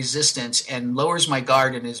my resistance and lowers my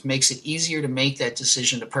guard and makes it easier to make that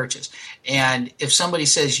decision to purchase. And if somebody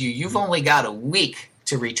says you've only got a week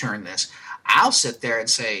to return this, I'll sit there and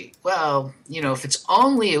say, well, if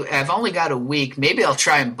I've only got a week, maybe I'll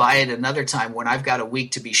try and buy it another time when I've got a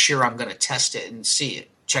week to be sure I'm going to test it and see it,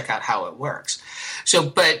 check out how it works. So,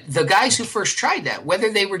 but the guys who first tried that,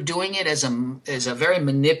 whether they were doing it as a very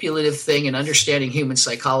manipulative thing and understanding human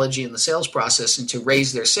psychology and the sales process and to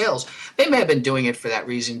raise their sales, they may have been doing it for that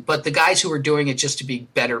reason. But the guys who were doing it just to be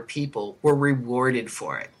better people were rewarded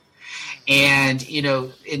for it. And,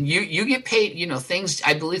 and you get paid,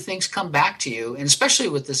 I believe things come back to you, and especially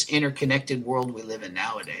with this interconnected world we live in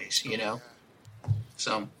nowadays,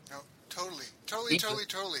 so. No, totally.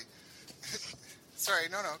 Sorry,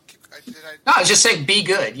 no. No, I was just saying, be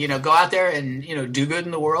good, go out there and, do good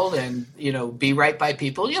in the world and, be right by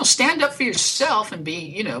people, stand up for yourself and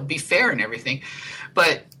be fair and everything.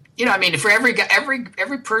 But, for every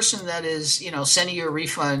person that is, sending you a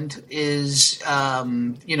refund is,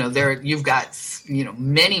 you've got,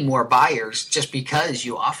 many more buyers just because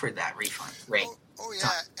you offered that refund rate. Oh yeah,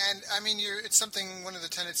 and it's something. One of the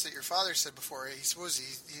tenets that your father said before.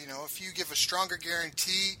 If you give a stronger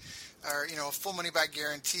guarantee, or a full money back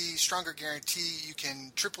guarantee, stronger guarantee, you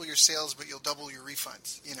can triple your sales, but you'll double your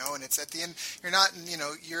refunds. And it's at the end.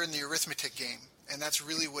 You're in the arithmetic game. And that's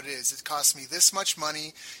really what it is. It cost me this much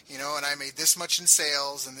money, and I made this much in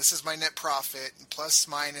sales, and this is my net profit, and plus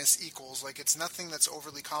minus equals. Like, it's nothing that's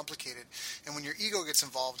overly complicated. And when your ego gets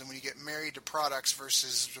involved and when you get married to products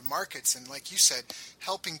versus the markets, and like you said,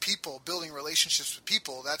 helping people, building relationships with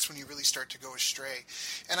people, that's when you really start to go astray.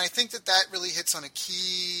 And I think that really hits on a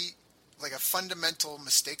key, like a fundamental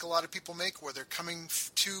mistake a lot of people make, where they're coming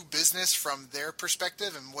to business from their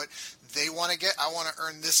perspective and what they want to get. I want to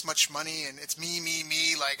earn this much money, and it's me,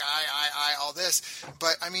 like I, all this.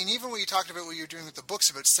 But even when you talked about what you're doing with the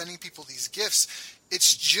books about sending people these gifts,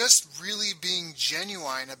 it's just really being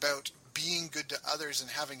genuine about being good to others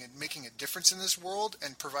and making a difference in this world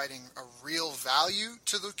and providing a real value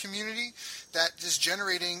to the community that is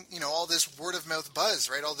generating, all this word of mouth buzz,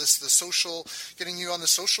 right? All this, the social, getting you on the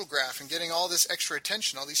social graph and getting all this extra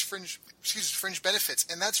attention, all these fringe benefits.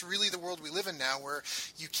 And that's really the world we live in now, where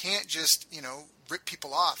you can't just, rip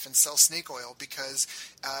people off and sell snake oil because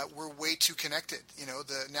we're way too connected.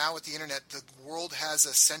 Now with the internet, the world has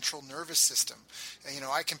a central nervous system.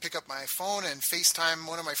 I can pick up my phone and FaceTime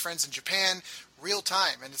one of my friends in Japan real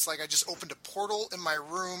time, and it's like I just opened a portal in my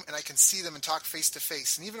room and I can see them and talk face to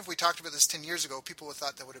face. And even if we talked about this 10 years ago, people would have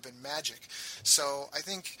thought that would have been magic. So I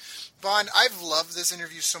think, Vaughn, I've loved this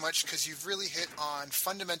interview so much because you've really hit on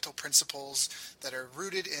fundamental principles that are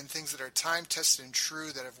rooted in things that are time tested and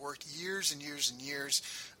true, that have worked years and years and years.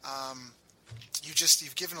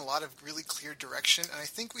 You've given a lot of really clear direction, and I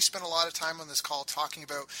think we spent a lot of time on this call talking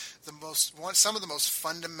about some of the most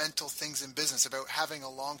fundamental things in business, about having a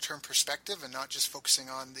long-term perspective and not just focusing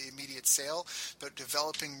on the immediate sale, but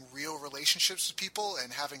developing real relationships with people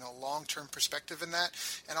and having a long-term perspective in that,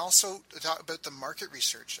 and also talk about the market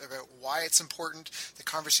research, about why it's important, the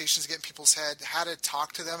conversations get in people's head, how to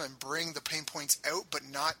talk to them and bring the pain points out, but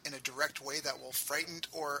not in a direct way that will frighten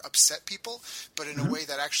or upset people, but in a way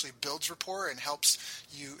that actually builds rapport for and helps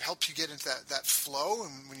you get into that flow.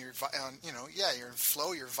 And when you're you're in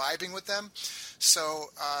flow, you're vibing with them. So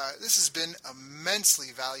this has been immensely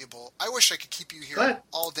valuable. I wish I could keep you here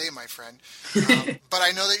all day, my friend. But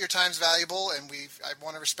I know that your time's valuable, and I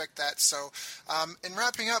want to respect that. So in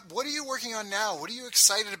wrapping up, what are you working on now? What are you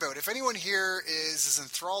excited about? If anyone here is as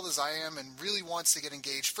enthralled as I am and really wants to get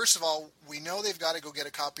engaged, first of all, we know they've got to go get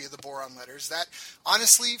a copy of the Boron Letters. That,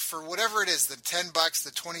 honestly, for whatever it is, the $10,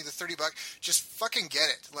 the $20, the $30, just fucking get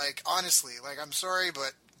it. Like, honestly, like, I'm sorry,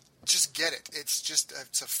 but just get it.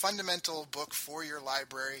 It's a fundamental book for your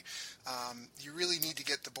library. You really need to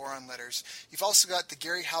get the Boron Letters. You've also got the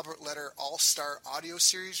Gary Halbert Letter All-Star audio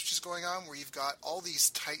series, which is going on, where you've got all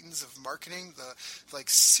these titans of marketing, the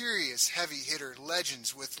serious heavy hitter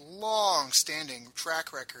legends with long-standing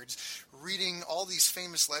track records, reading all these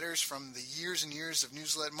famous letters from the years and years of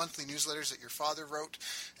monthly newsletters that your father wrote.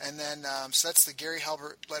 And then, so that's the Gary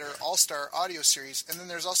Halbert Letter All-Star audio series. And then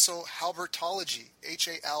there's also Halbertology,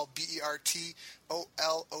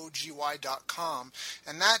 HALBERTOLOGY.com.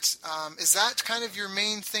 And that, is that kind of your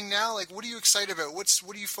main thing now? Like, what are you excited about? What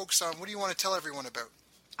do you focus on? What do you want to tell everyone about?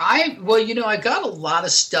 I got a lot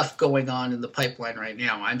of stuff going on in the pipeline right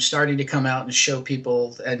now. I'm starting to come out and show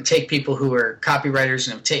people and take people who are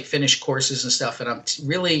copywriters and take finished courses and stuff. And I'm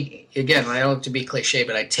really, again, I don't have to be cliche,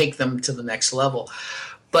 but I take them to the next level.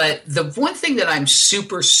 But the one thing that I'm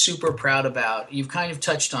super, super proud about, you've kind of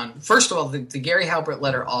touched on, first of all, the Gary Halbert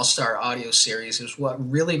Letter All-Star audio series is what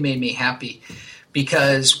really made me happy,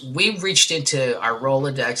 because we reached into our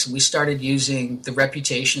Rolodex and we started using the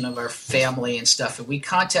reputation of our family and stuff, and we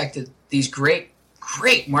contacted these great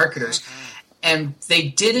marketers, and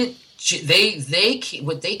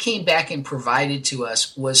what they came back and provided to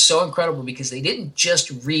us was so incredible, because they didn't just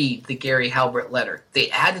read the Gary Halbert Letter. They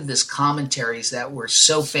added this commentaries that were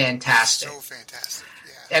so fantastic. So fantastic.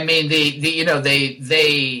 I mean, they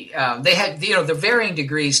had, the varying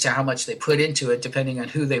degrees to how much they put into it, depending on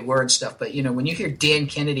who they were and stuff. But, when you hear Dan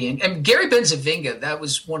Kennedy and Gary Benzavinga, that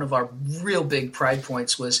was one of our real big pride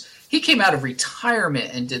points, was he came out of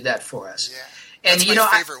retirement and did that for us. Yeah. And That's my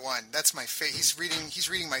favorite one. That's my favorite. He's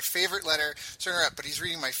reading my favorite letter. Sorry, but he's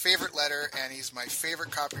reading my favorite letter, and he's my favorite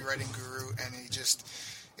copywriting guru, and it's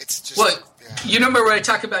just. Well, yeah. You remember when I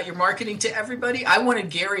talk about your marketing to everybody? I wanted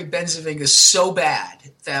Gary Benzavinga so bad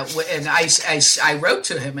and I wrote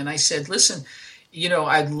to him and I said, listen,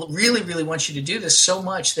 I really, really want you to do this so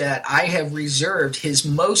much that I have reserved his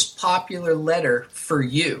most popular letter for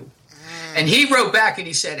you. And he wrote back and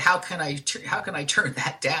he said, "How can I turn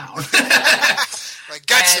that down?" Like,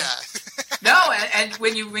 gotcha. And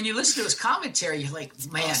when you listen to his commentary, you're like,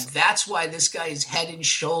 man, that's why this guy is head and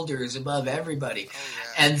shoulders above everybody. Oh,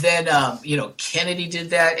 yeah. And then Kennedy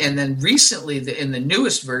did that, and then recently in the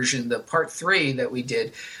newest version, the part 3 that we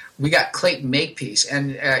did, we got Clayton Makepeace,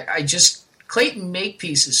 and Clayton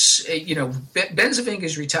Makepeace is, Benzavinga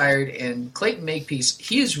is retired, and Clayton Makepeace,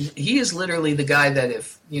 he is literally the guy that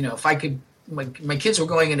if I could, my kids were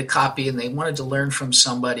going into copy and they wanted to learn from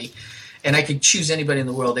somebody, and I could choose anybody in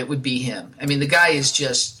the world, it would be him. I mean, the guy is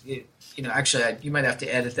just, actually, you might have to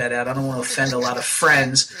edit that out. I don't want to offend a lot of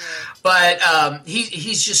friends, but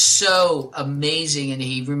he's just so amazing, and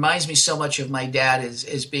he reminds me so much of my dad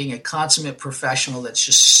as being a consummate professional that's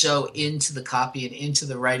just so into the copy and into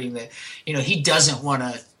the writing that, he doesn't want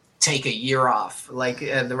to take a year off like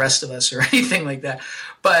the rest of us or anything like that.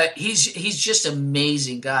 But he's just an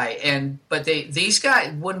amazing guy. But these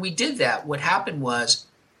guys, when we did that, what happened was,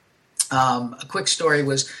 a quick story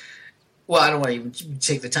was, well, I don't want to even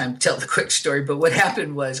take the time to tell the quick story, but what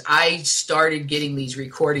happened was I started getting these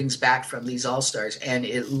recordings back from these All-Stars, and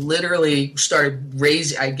it literally started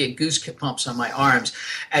raising, I get goosebumps on my arms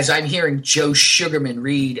as I'm hearing Joe Sugarman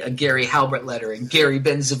read a Gary Halbert letter and Gary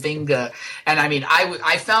Benzavinga. And I mean,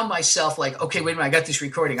 I found myself like, okay, wait a minute, I got this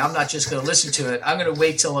recording. I'm not just going to listen to it. I'm going to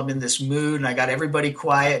wait till I'm in this mood, and I got everybody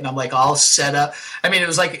quiet, and I'm like all set up. I mean, it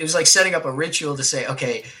was like setting up a ritual to say,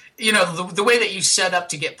 okay, the way that you set up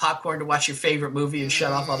to get popcorn to watch your favorite movie and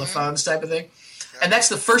shut off all the phones type of thing. And that's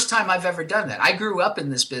the first time I've ever done that. I grew up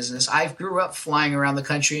in this business. I grew up flying around the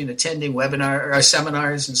country and attending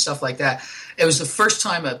seminars and stuff like that. It was the first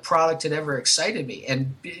time a product had ever excited me.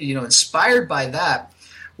 And, inspired by that,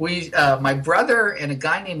 my brother and a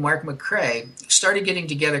guy named Mark McCrae started getting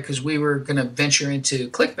together because we were going to venture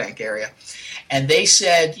into ClickBank area. And they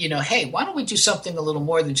said, hey, why don't we do something a little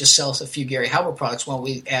more than just sell a few Gary Halbert products? Why don't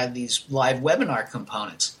we add these live webinar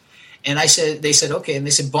components? And they said, okay. And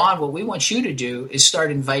they said, Bon, what we want you to do is start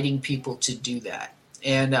inviting people to do that.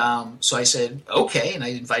 And so I said, okay. And I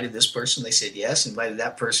invited this person. They said yes. Invited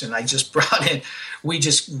that person. I just brought in,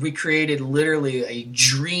 we created literally a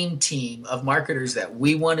dream team of marketers that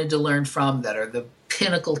we wanted to learn from, that are the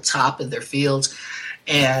pinnacle top of their fields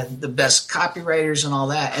and the best copywriters and all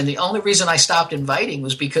that. And the only reason I stopped inviting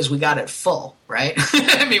was because we got it full, right?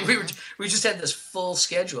 I mean, we just had this full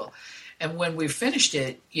schedule. And when we finished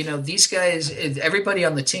it, these guys, everybody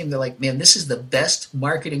on the team, they're like, man, this is the best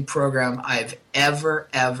marketing program I've ever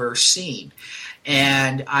seen.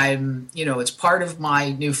 And it's part of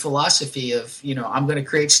my new philosophy of, I'm going to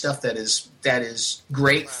create stuff that is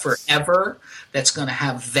great forever, that's going to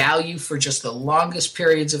have value for just the longest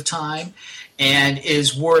periods of time, and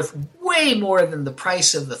is worth way more than the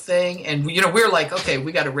price of the thing. And, we're like, okay,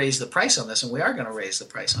 we got to raise the price on this, and we are going to raise the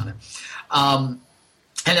price on it.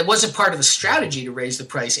 And it wasn't part of the strategy to raise the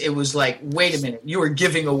price. It was like, wait a minute, you are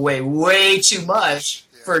giving away way too much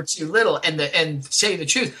for too little. And to tell you the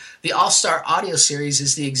truth, the All-Star audio series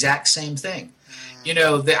is the exact same thing.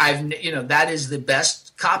 That is the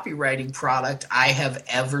best copywriting product I have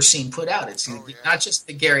ever seen put out. It's not just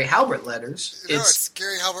the Gary Halbert letters. It's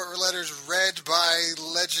Gary Halbert letters read by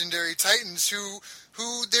legendary titans who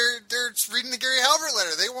they're reading the Gary Halbert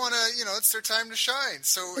letter. They want to, it's their time to shine.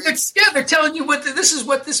 So they're telling you this is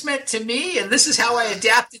what this meant to me, and this is how I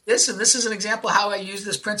adapted this, and this is an example of how I use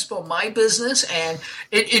this principle in my business. And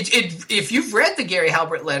if you've read the Gary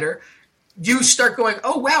Halbert letter, you start going,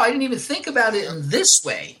 oh wow, I didn't even think about it in this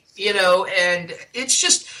way, and it's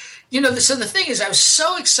just. So the thing is, I was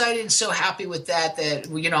so excited and so happy with that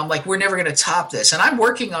I'm like, we're never going to top this. And I'm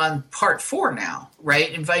working on part 4 now, right?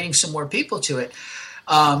 Inviting some more people to it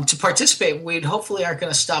to participate. We hopefully aren't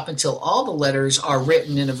going to stop until all the letters are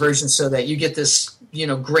written in a version so that you get this,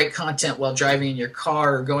 great content while driving in your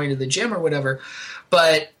car or going to the gym or whatever.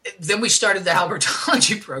 But then we started the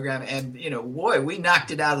Halbertology program, and, boy, we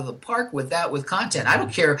knocked it out of the park with content. I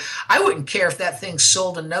don't care. I wouldn't care if that thing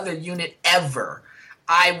sold another unit ever.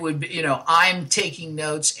 I would, I'm taking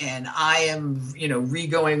notes, and I am,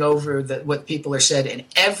 re-going over what people are said, and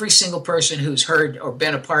every single person who's heard or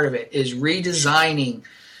been a part of it is redesigning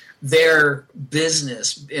their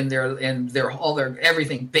business and their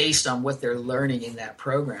everything based on what they're learning in that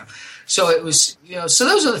program. So it was, so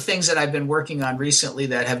those are the things that I've been working on recently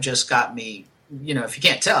that have just got me, if you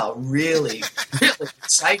can't tell, really, really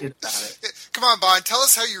excited about it. Come on, Bon, tell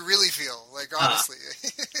us how you really feel. Like, honestly.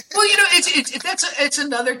 Well, it's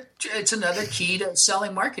another key to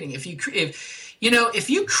selling marketing. If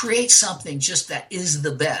you create something just that is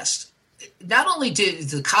the best, not only do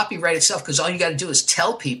the copyright itself, because all you got to do is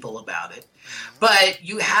tell people about it, but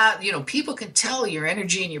you have, people can tell your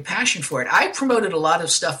energy and your passion for it. I promoted a lot of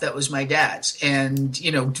stuff that was my dad's, and,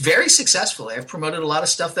 very successfully. I've promoted a lot of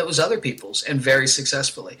stuff that was other people's, and very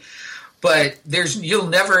successfully. But you'll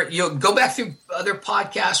go back through other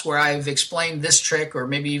podcasts where I've explained this trick, or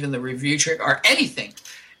maybe even the review trick, or anything,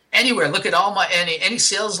 anywhere. Look at all any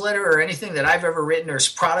sales letter or anything that I've ever written, or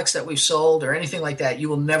products that we've sold, or anything like that. You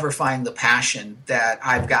will never find the passion that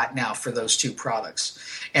I've got now for those 2 products.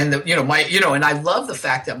 And and I love the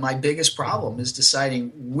fact that my biggest problem is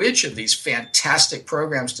deciding which of these fantastic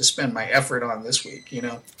programs to spend my effort on this week.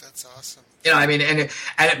 That's awesome. And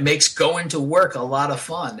it makes going to work a lot of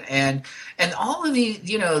fun. And all of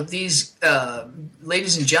these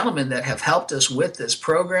ladies and gentlemen that have helped us with this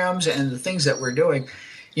programs and the things that we're doing,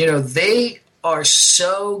 they are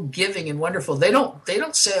so giving and wonderful. They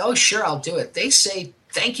don't say, oh, sure, I'll do it. They say,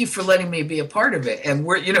 thank you for letting me be a part of it. And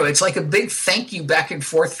it's like a big thank you back and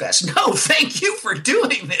forth fest. No, thank you for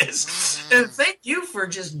doing this. And thank you for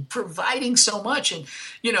just providing so much, and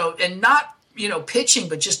not, pitching,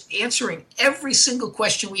 but just answering every single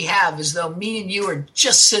question we have as though me and you are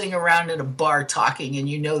just sitting around in a bar talking, and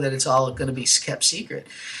that it's all going to be kept secret.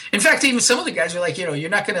 In fact, even some of the guys are like, you're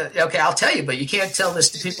not going to, okay, I'll tell you, but you can't tell this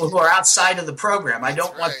to people who are outside of the program. I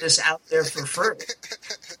don't want this out there for free.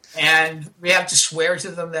 And we have to swear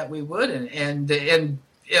to them that we would. And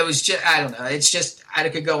it was just, I don't know. It's just, I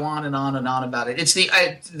could go on and on and on about it. It's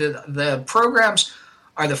the programs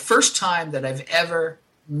are the first time that I've ever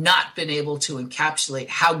not been able to encapsulate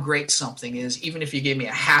how great something is, even if you gave me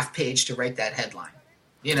a half page to write that headline.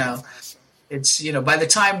 It's, by the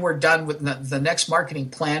time we're done with the next marketing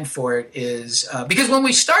plan for it is, because when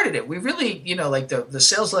we started it, we really, like the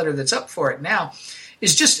sales letter that's up for it now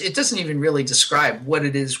is just, it doesn't even really describe what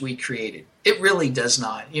it is we created. It really does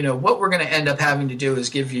not. What we're going to end up having to do is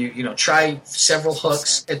give you, try several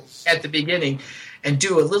hooks at the beginning, and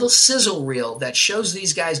do a little sizzle reel that shows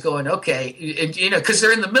these guys going, okay, and, because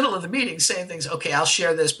they're in the middle of the meeting saying things, okay, I'll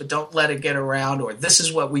share this, but don't let it get around, or this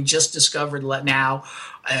is what we just discovered now,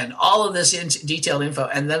 and all of this detailed info,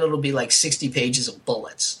 and then it'll be like 60 pages of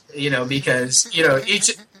bullets, because,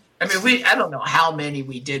 each, I don't know how many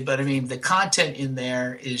we did, but the content in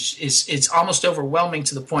there is it's almost overwhelming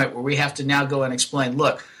to the point where we have to now go and explain,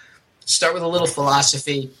 look, start with a little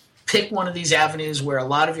philosophy, pick one of these avenues where a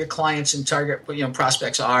lot of your clients and target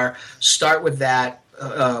prospects are, start with that.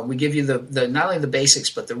 We give you the not only the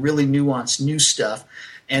basics, but the really nuanced new stuff,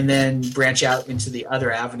 and then branch out into the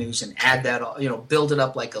other avenues and add that, build it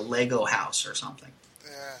up like a Lego house or something.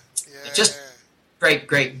 Yeah. Just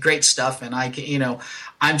great stuff. And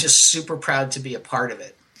I'm just super proud to be a part of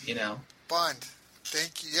it, Bond,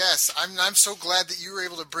 thank you. Yes, I'm so glad that you were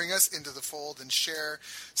able to bring us into the fold and share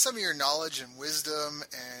some of your knowledge and wisdom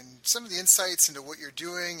and some of the insights into what you're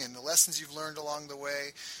doing and the lessons you've learned along the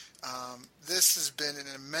way. This has been an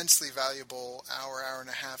immensely valuable hour and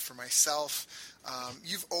a half for myself.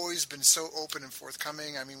 You've always been so open and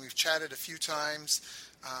forthcoming. We've chatted a few times.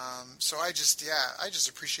 So I just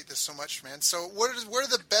appreciate this so much, man. So what are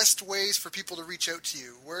the best ways for people to reach out to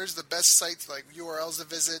you? Where's the best sites, like URLs to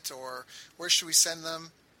visit, or where should we send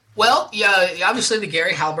them? Well, yeah, obviously the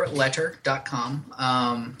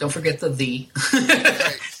GaryHalbertLetter.com. Don't forget the.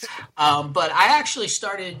 Right. But I actually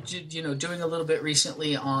started, doing a little bit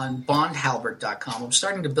recently on BondHalbert.com. I'm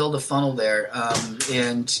starting to build a funnel there,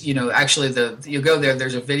 actually you go there.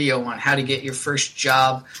 There's a video on how to get your first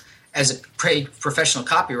job as a paid professional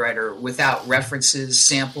copywriter without references,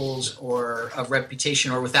 samples, or a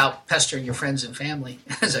reputation, or without pestering your friends and family,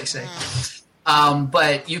 as I say.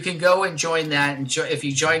 But you can go and join that. And if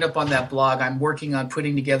you join up on that blog, I'm working on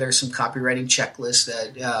putting together some copywriting checklists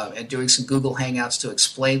and doing some Google Hangouts to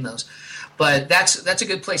explain those. But that's a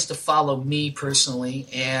good place to follow me personally.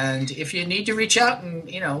 And if you need to reach out, and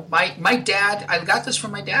my dad, I got this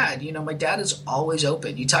from my dad. My dad is always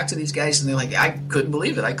open. You talk to these guys, and they're like, I couldn't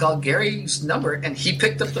believe it. I called Gary's number, and he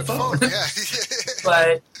picked up the phone. Yeah.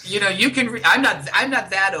 But you can. I'm not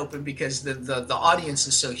that open because the audience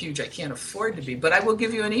is so huge. I can't afford to be. But I will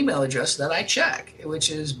give you an email address that I check, which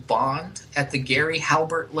is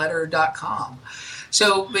bond@thegaryhalbertletter.com.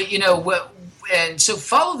 So, but and so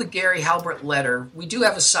follow the Gary Halbert Letter. We do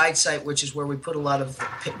have a side site, which is where we put a lot of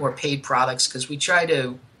more paid products, because we try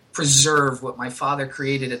to preserve what my father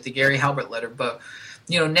created at the Gary Halbert Letter. But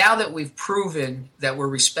now that we've proven that we're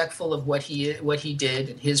respectful of what he did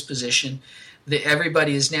and his position, that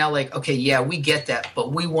everybody is now like, okay, yeah, we get that,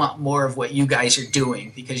 but we want more of what you guys are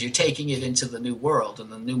doing, because you're taking it into the new world and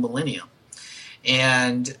the new millennium.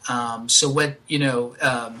 And so until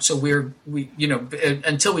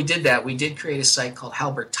we did that, we did create a site called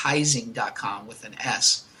halbertizing.com with an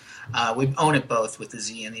S. We own it both with the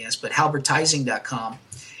Z and the S, but halbertizing.com.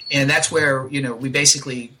 And that's where, we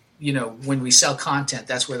basically, when we sell content,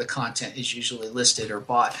 that's where the content is usually listed or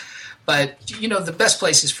bought. But, the best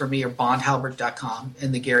places for me are bondhalbert.com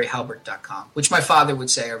and thegaryhalbert.com, which my father would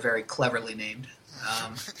say are very cleverly named.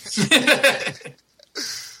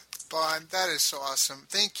 Bond, that is so awesome.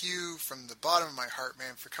 Thank you from the bottom of my heart,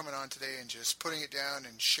 man, for coming on today and just putting it down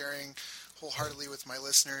and sharing wholeheartedly with my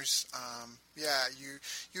listeners.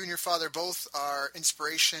 You and your father both are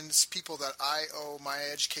inspirations, people that I owe my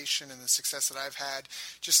education and the success that I've had.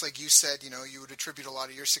 Just like you said, you would attribute a lot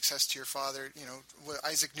of your success to your father.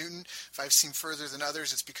 Isaac Newton, if I've seen further than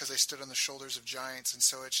others, it's because I stood on the shoulders of giants. And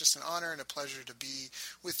so it's just an honor and a pleasure to be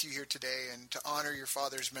with you here today and to honor your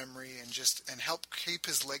father's memory and help keep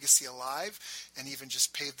his legacy alive, and even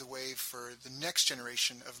just pave the way for the next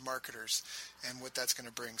generation of marketers and what that's going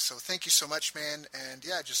to bring. So thank you so much, man. And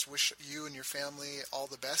just wish you and your family all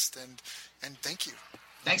the best, and thank you.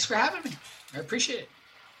 Thanks for having me. I appreciate it.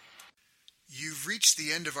 You've reached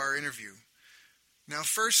the end of our interview. Now,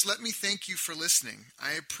 first, let me thank you for listening.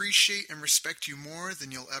 I appreciate and respect you more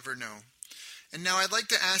than you'll ever know. And now I'd like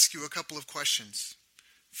to ask you a couple of questions.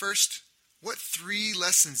 First, what 3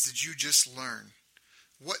 lessons did you just learn?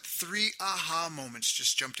 What 3 aha moments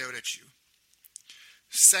just jumped out at you?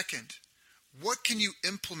 Second, what can you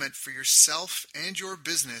implement for yourself and your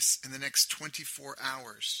business in the next 24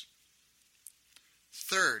 hours?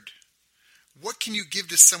 Third, what can you give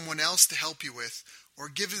to someone else to help you with, or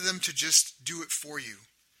give them to just do it for you?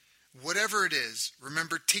 Whatever it is,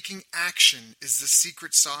 remember, taking action is the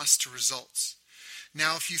secret sauce to results.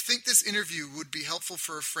 Now, if you think this interview would be helpful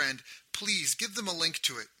for a friend, please give them a link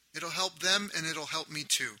to it. It'll help them and it'll help me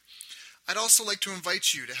too. I'd also like to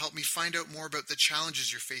invite you to help me find out more about the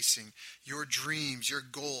challenges you're facing, your dreams, your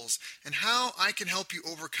goals, and how I can help you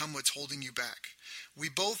overcome what's holding you back. We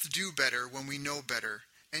both do better when we know better,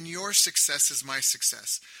 and your success is my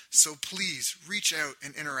success. So please reach out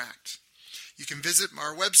and interact. You can visit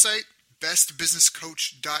our website,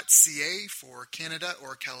 bestbusinesscoach.ca for Canada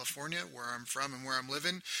or California, where I'm from and where I'm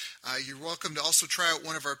living. You're welcome to also try out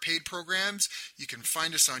one of our paid programs. You can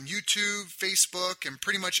find us on YouTube, Facebook, and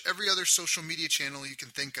pretty much every other social media channel you can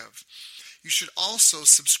think of. You should also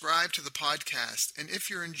subscribe to the podcast, and if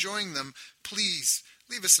you're enjoying them, please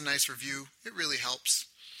leave us a nice review. It really helps.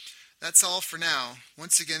 That's all for now.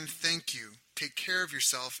 Once again, thank you. Take care of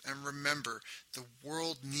yourself, and remember, the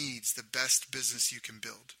world needs the best business you can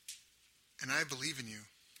build. And I believe in you.